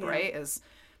Macabre, right? Is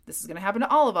this is gonna happen to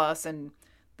all of us, and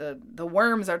the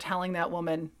worms are telling that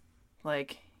woman,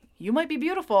 like, you might be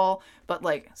beautiful, but,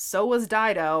 like, so was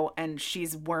Dido, and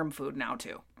she's worm food now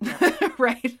too.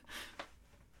 Right?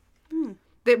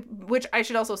 Which I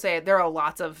should also say, there are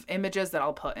lots of images that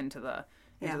I'll put into the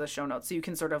show notes, so you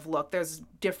can sort of look. There's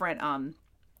different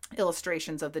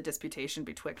illustrations of the disputation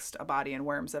betwixt a body and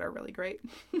worms that are really great.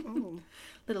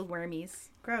 Little wormies.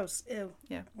 Gross. Ew.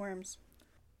 Yeah. Worms.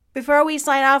 Before we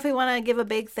sign off, we want to give a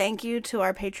big thank you to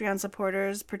our Patreon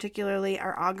supporters, particularly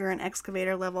our auger and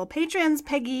excavator level patrons,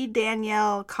 Peggy,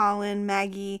 Danielle, Colin,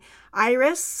 Maggie,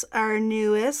 Iris, our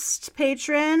newest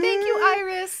patron. Thank you,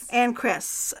 Iris. And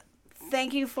Chris.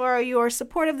 Thank you for your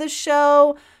support of this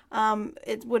show.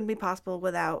 It wouldn't be possible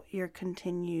without your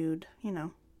continued,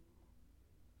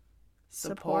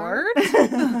 support.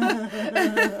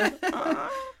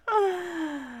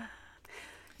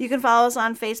 You can follow us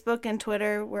on Facebook and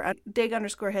Twitter. We're at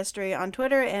dig_history on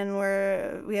Twitter, and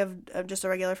we have just a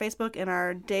regular Facebook in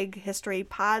our Dig History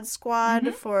Pod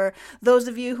Squad for those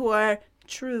of you who are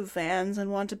true fans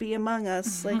and want to be among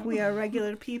us like we are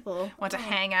regular people. Want to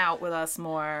hang out with us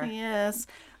more. Yes.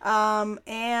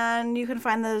 And you can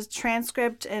find the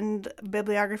transcript and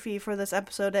bibliography for this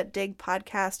episode at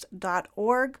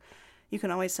digpodcast.org. You can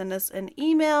always send us an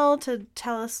email to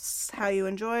tell us how you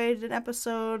enjoyed an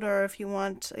episode, or if you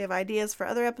have ideas for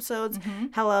other episodes,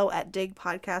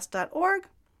 hello@digpodcast.org.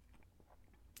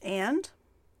 And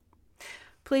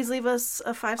please leave us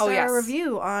a 5-star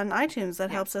review on iTunes.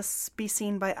 That helps us be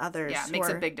seen by others. Yeah, it makes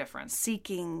a big difference.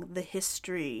 Seeking the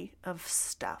history of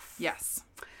stuff. Yes.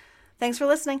 Thanks for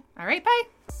listening. All right, bye.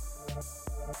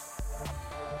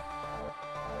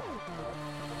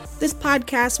 This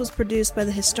podcast was produced by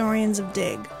the historians of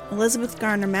Dig, Elizabeth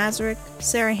Garner Mazurek,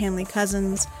 Sarah Hanley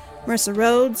Cousins, Marissa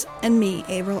Rhodes, and me,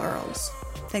 Avril Earls.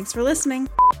 Thanks for listening.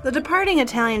 The departing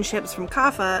Italian ships from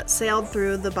Kaffa sailed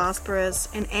through the Bosporus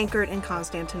and anchored in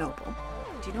Constantinople.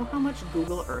 Do you know how much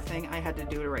Google Earthing I had to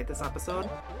do to write this episode?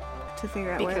 to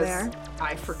figure out where they are.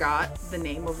 I forgot the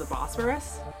name of the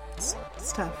Bosphorus. It's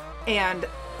tough. And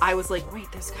I was like, wait,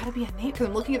 there's got to be a name. Because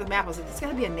I'm looking at the map. I was like, there's got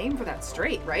to be a name for that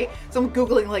strait, right? So I'm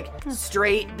Googling, like,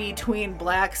 strait between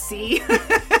Black Sea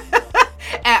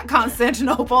at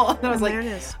Constantinople. And I was like, there it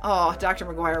is. oh, Dr.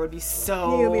 McGuire would be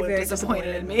so He would be very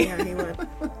disappointed in me. Yeah, he would.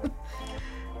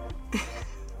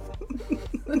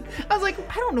 I was like,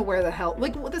 I don't know where the hell.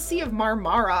 Like, the Sea of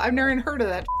Marmara. I've never even heard of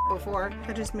that before.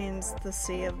 That just means the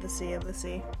sea of the sea of the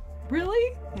sea.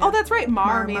 Really? Yeah. Oh, that's right.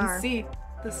 Mar means Mar. sea.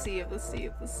 The sea of the sea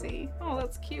of the sea. Oh,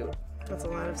 that's cute. That's a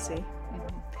lot of sea.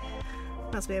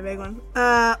 Must be a big one.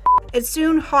 It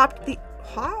soon hopped the...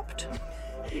 Hopped?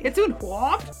 It soon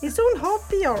whopped. It soon hopped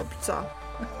the Orbsa.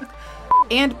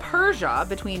 And Persia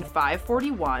between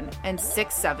 541 and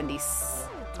 670.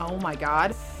 Oh my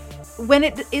god. When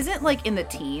it isn't like in the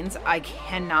teens, I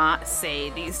cannot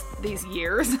say these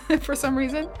years for some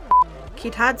reason.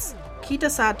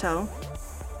 Kitasato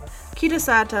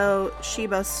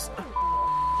Shibasaburo.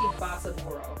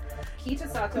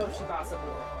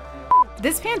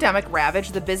 This pandemic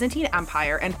ravaged the Byzantine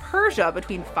Empire and Persia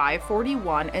between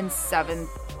 541 and 7.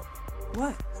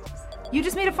 What? You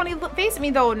just made a funny face at me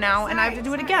though now, and I have to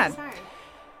do it again.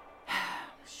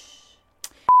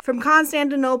 From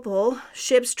Constantinople,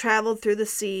 ships traveled through the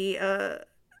sea.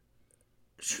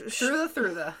 Through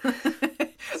the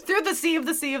through the sea of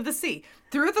the sea of the sea.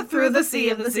 Through the sea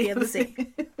of the sea of the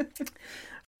sea.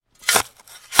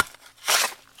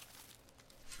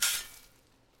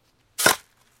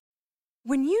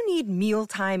 When you need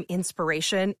mealtime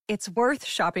inspiration, it's worth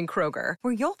shopping Kroger,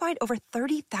 where you'll find over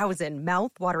 30,000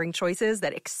 mouth-watering choices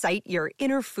that excite your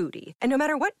inner foodie. And no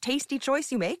matter what tasty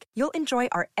choice you make, you'll enjoy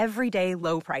our everyday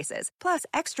low prices, plus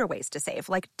extra ways to save,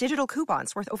 like digital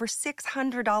coupons worth over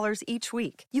 $600 each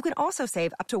week. You can also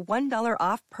save up to $1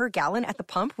 off per gallon at the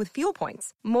pump with fuel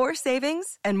points. More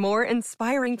savings and more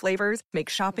inspiring flavors make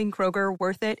shopping Kroger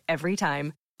worth it every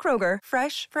time. Kroger,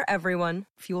 fresh for everyone.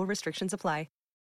 Fuel restrictions apply.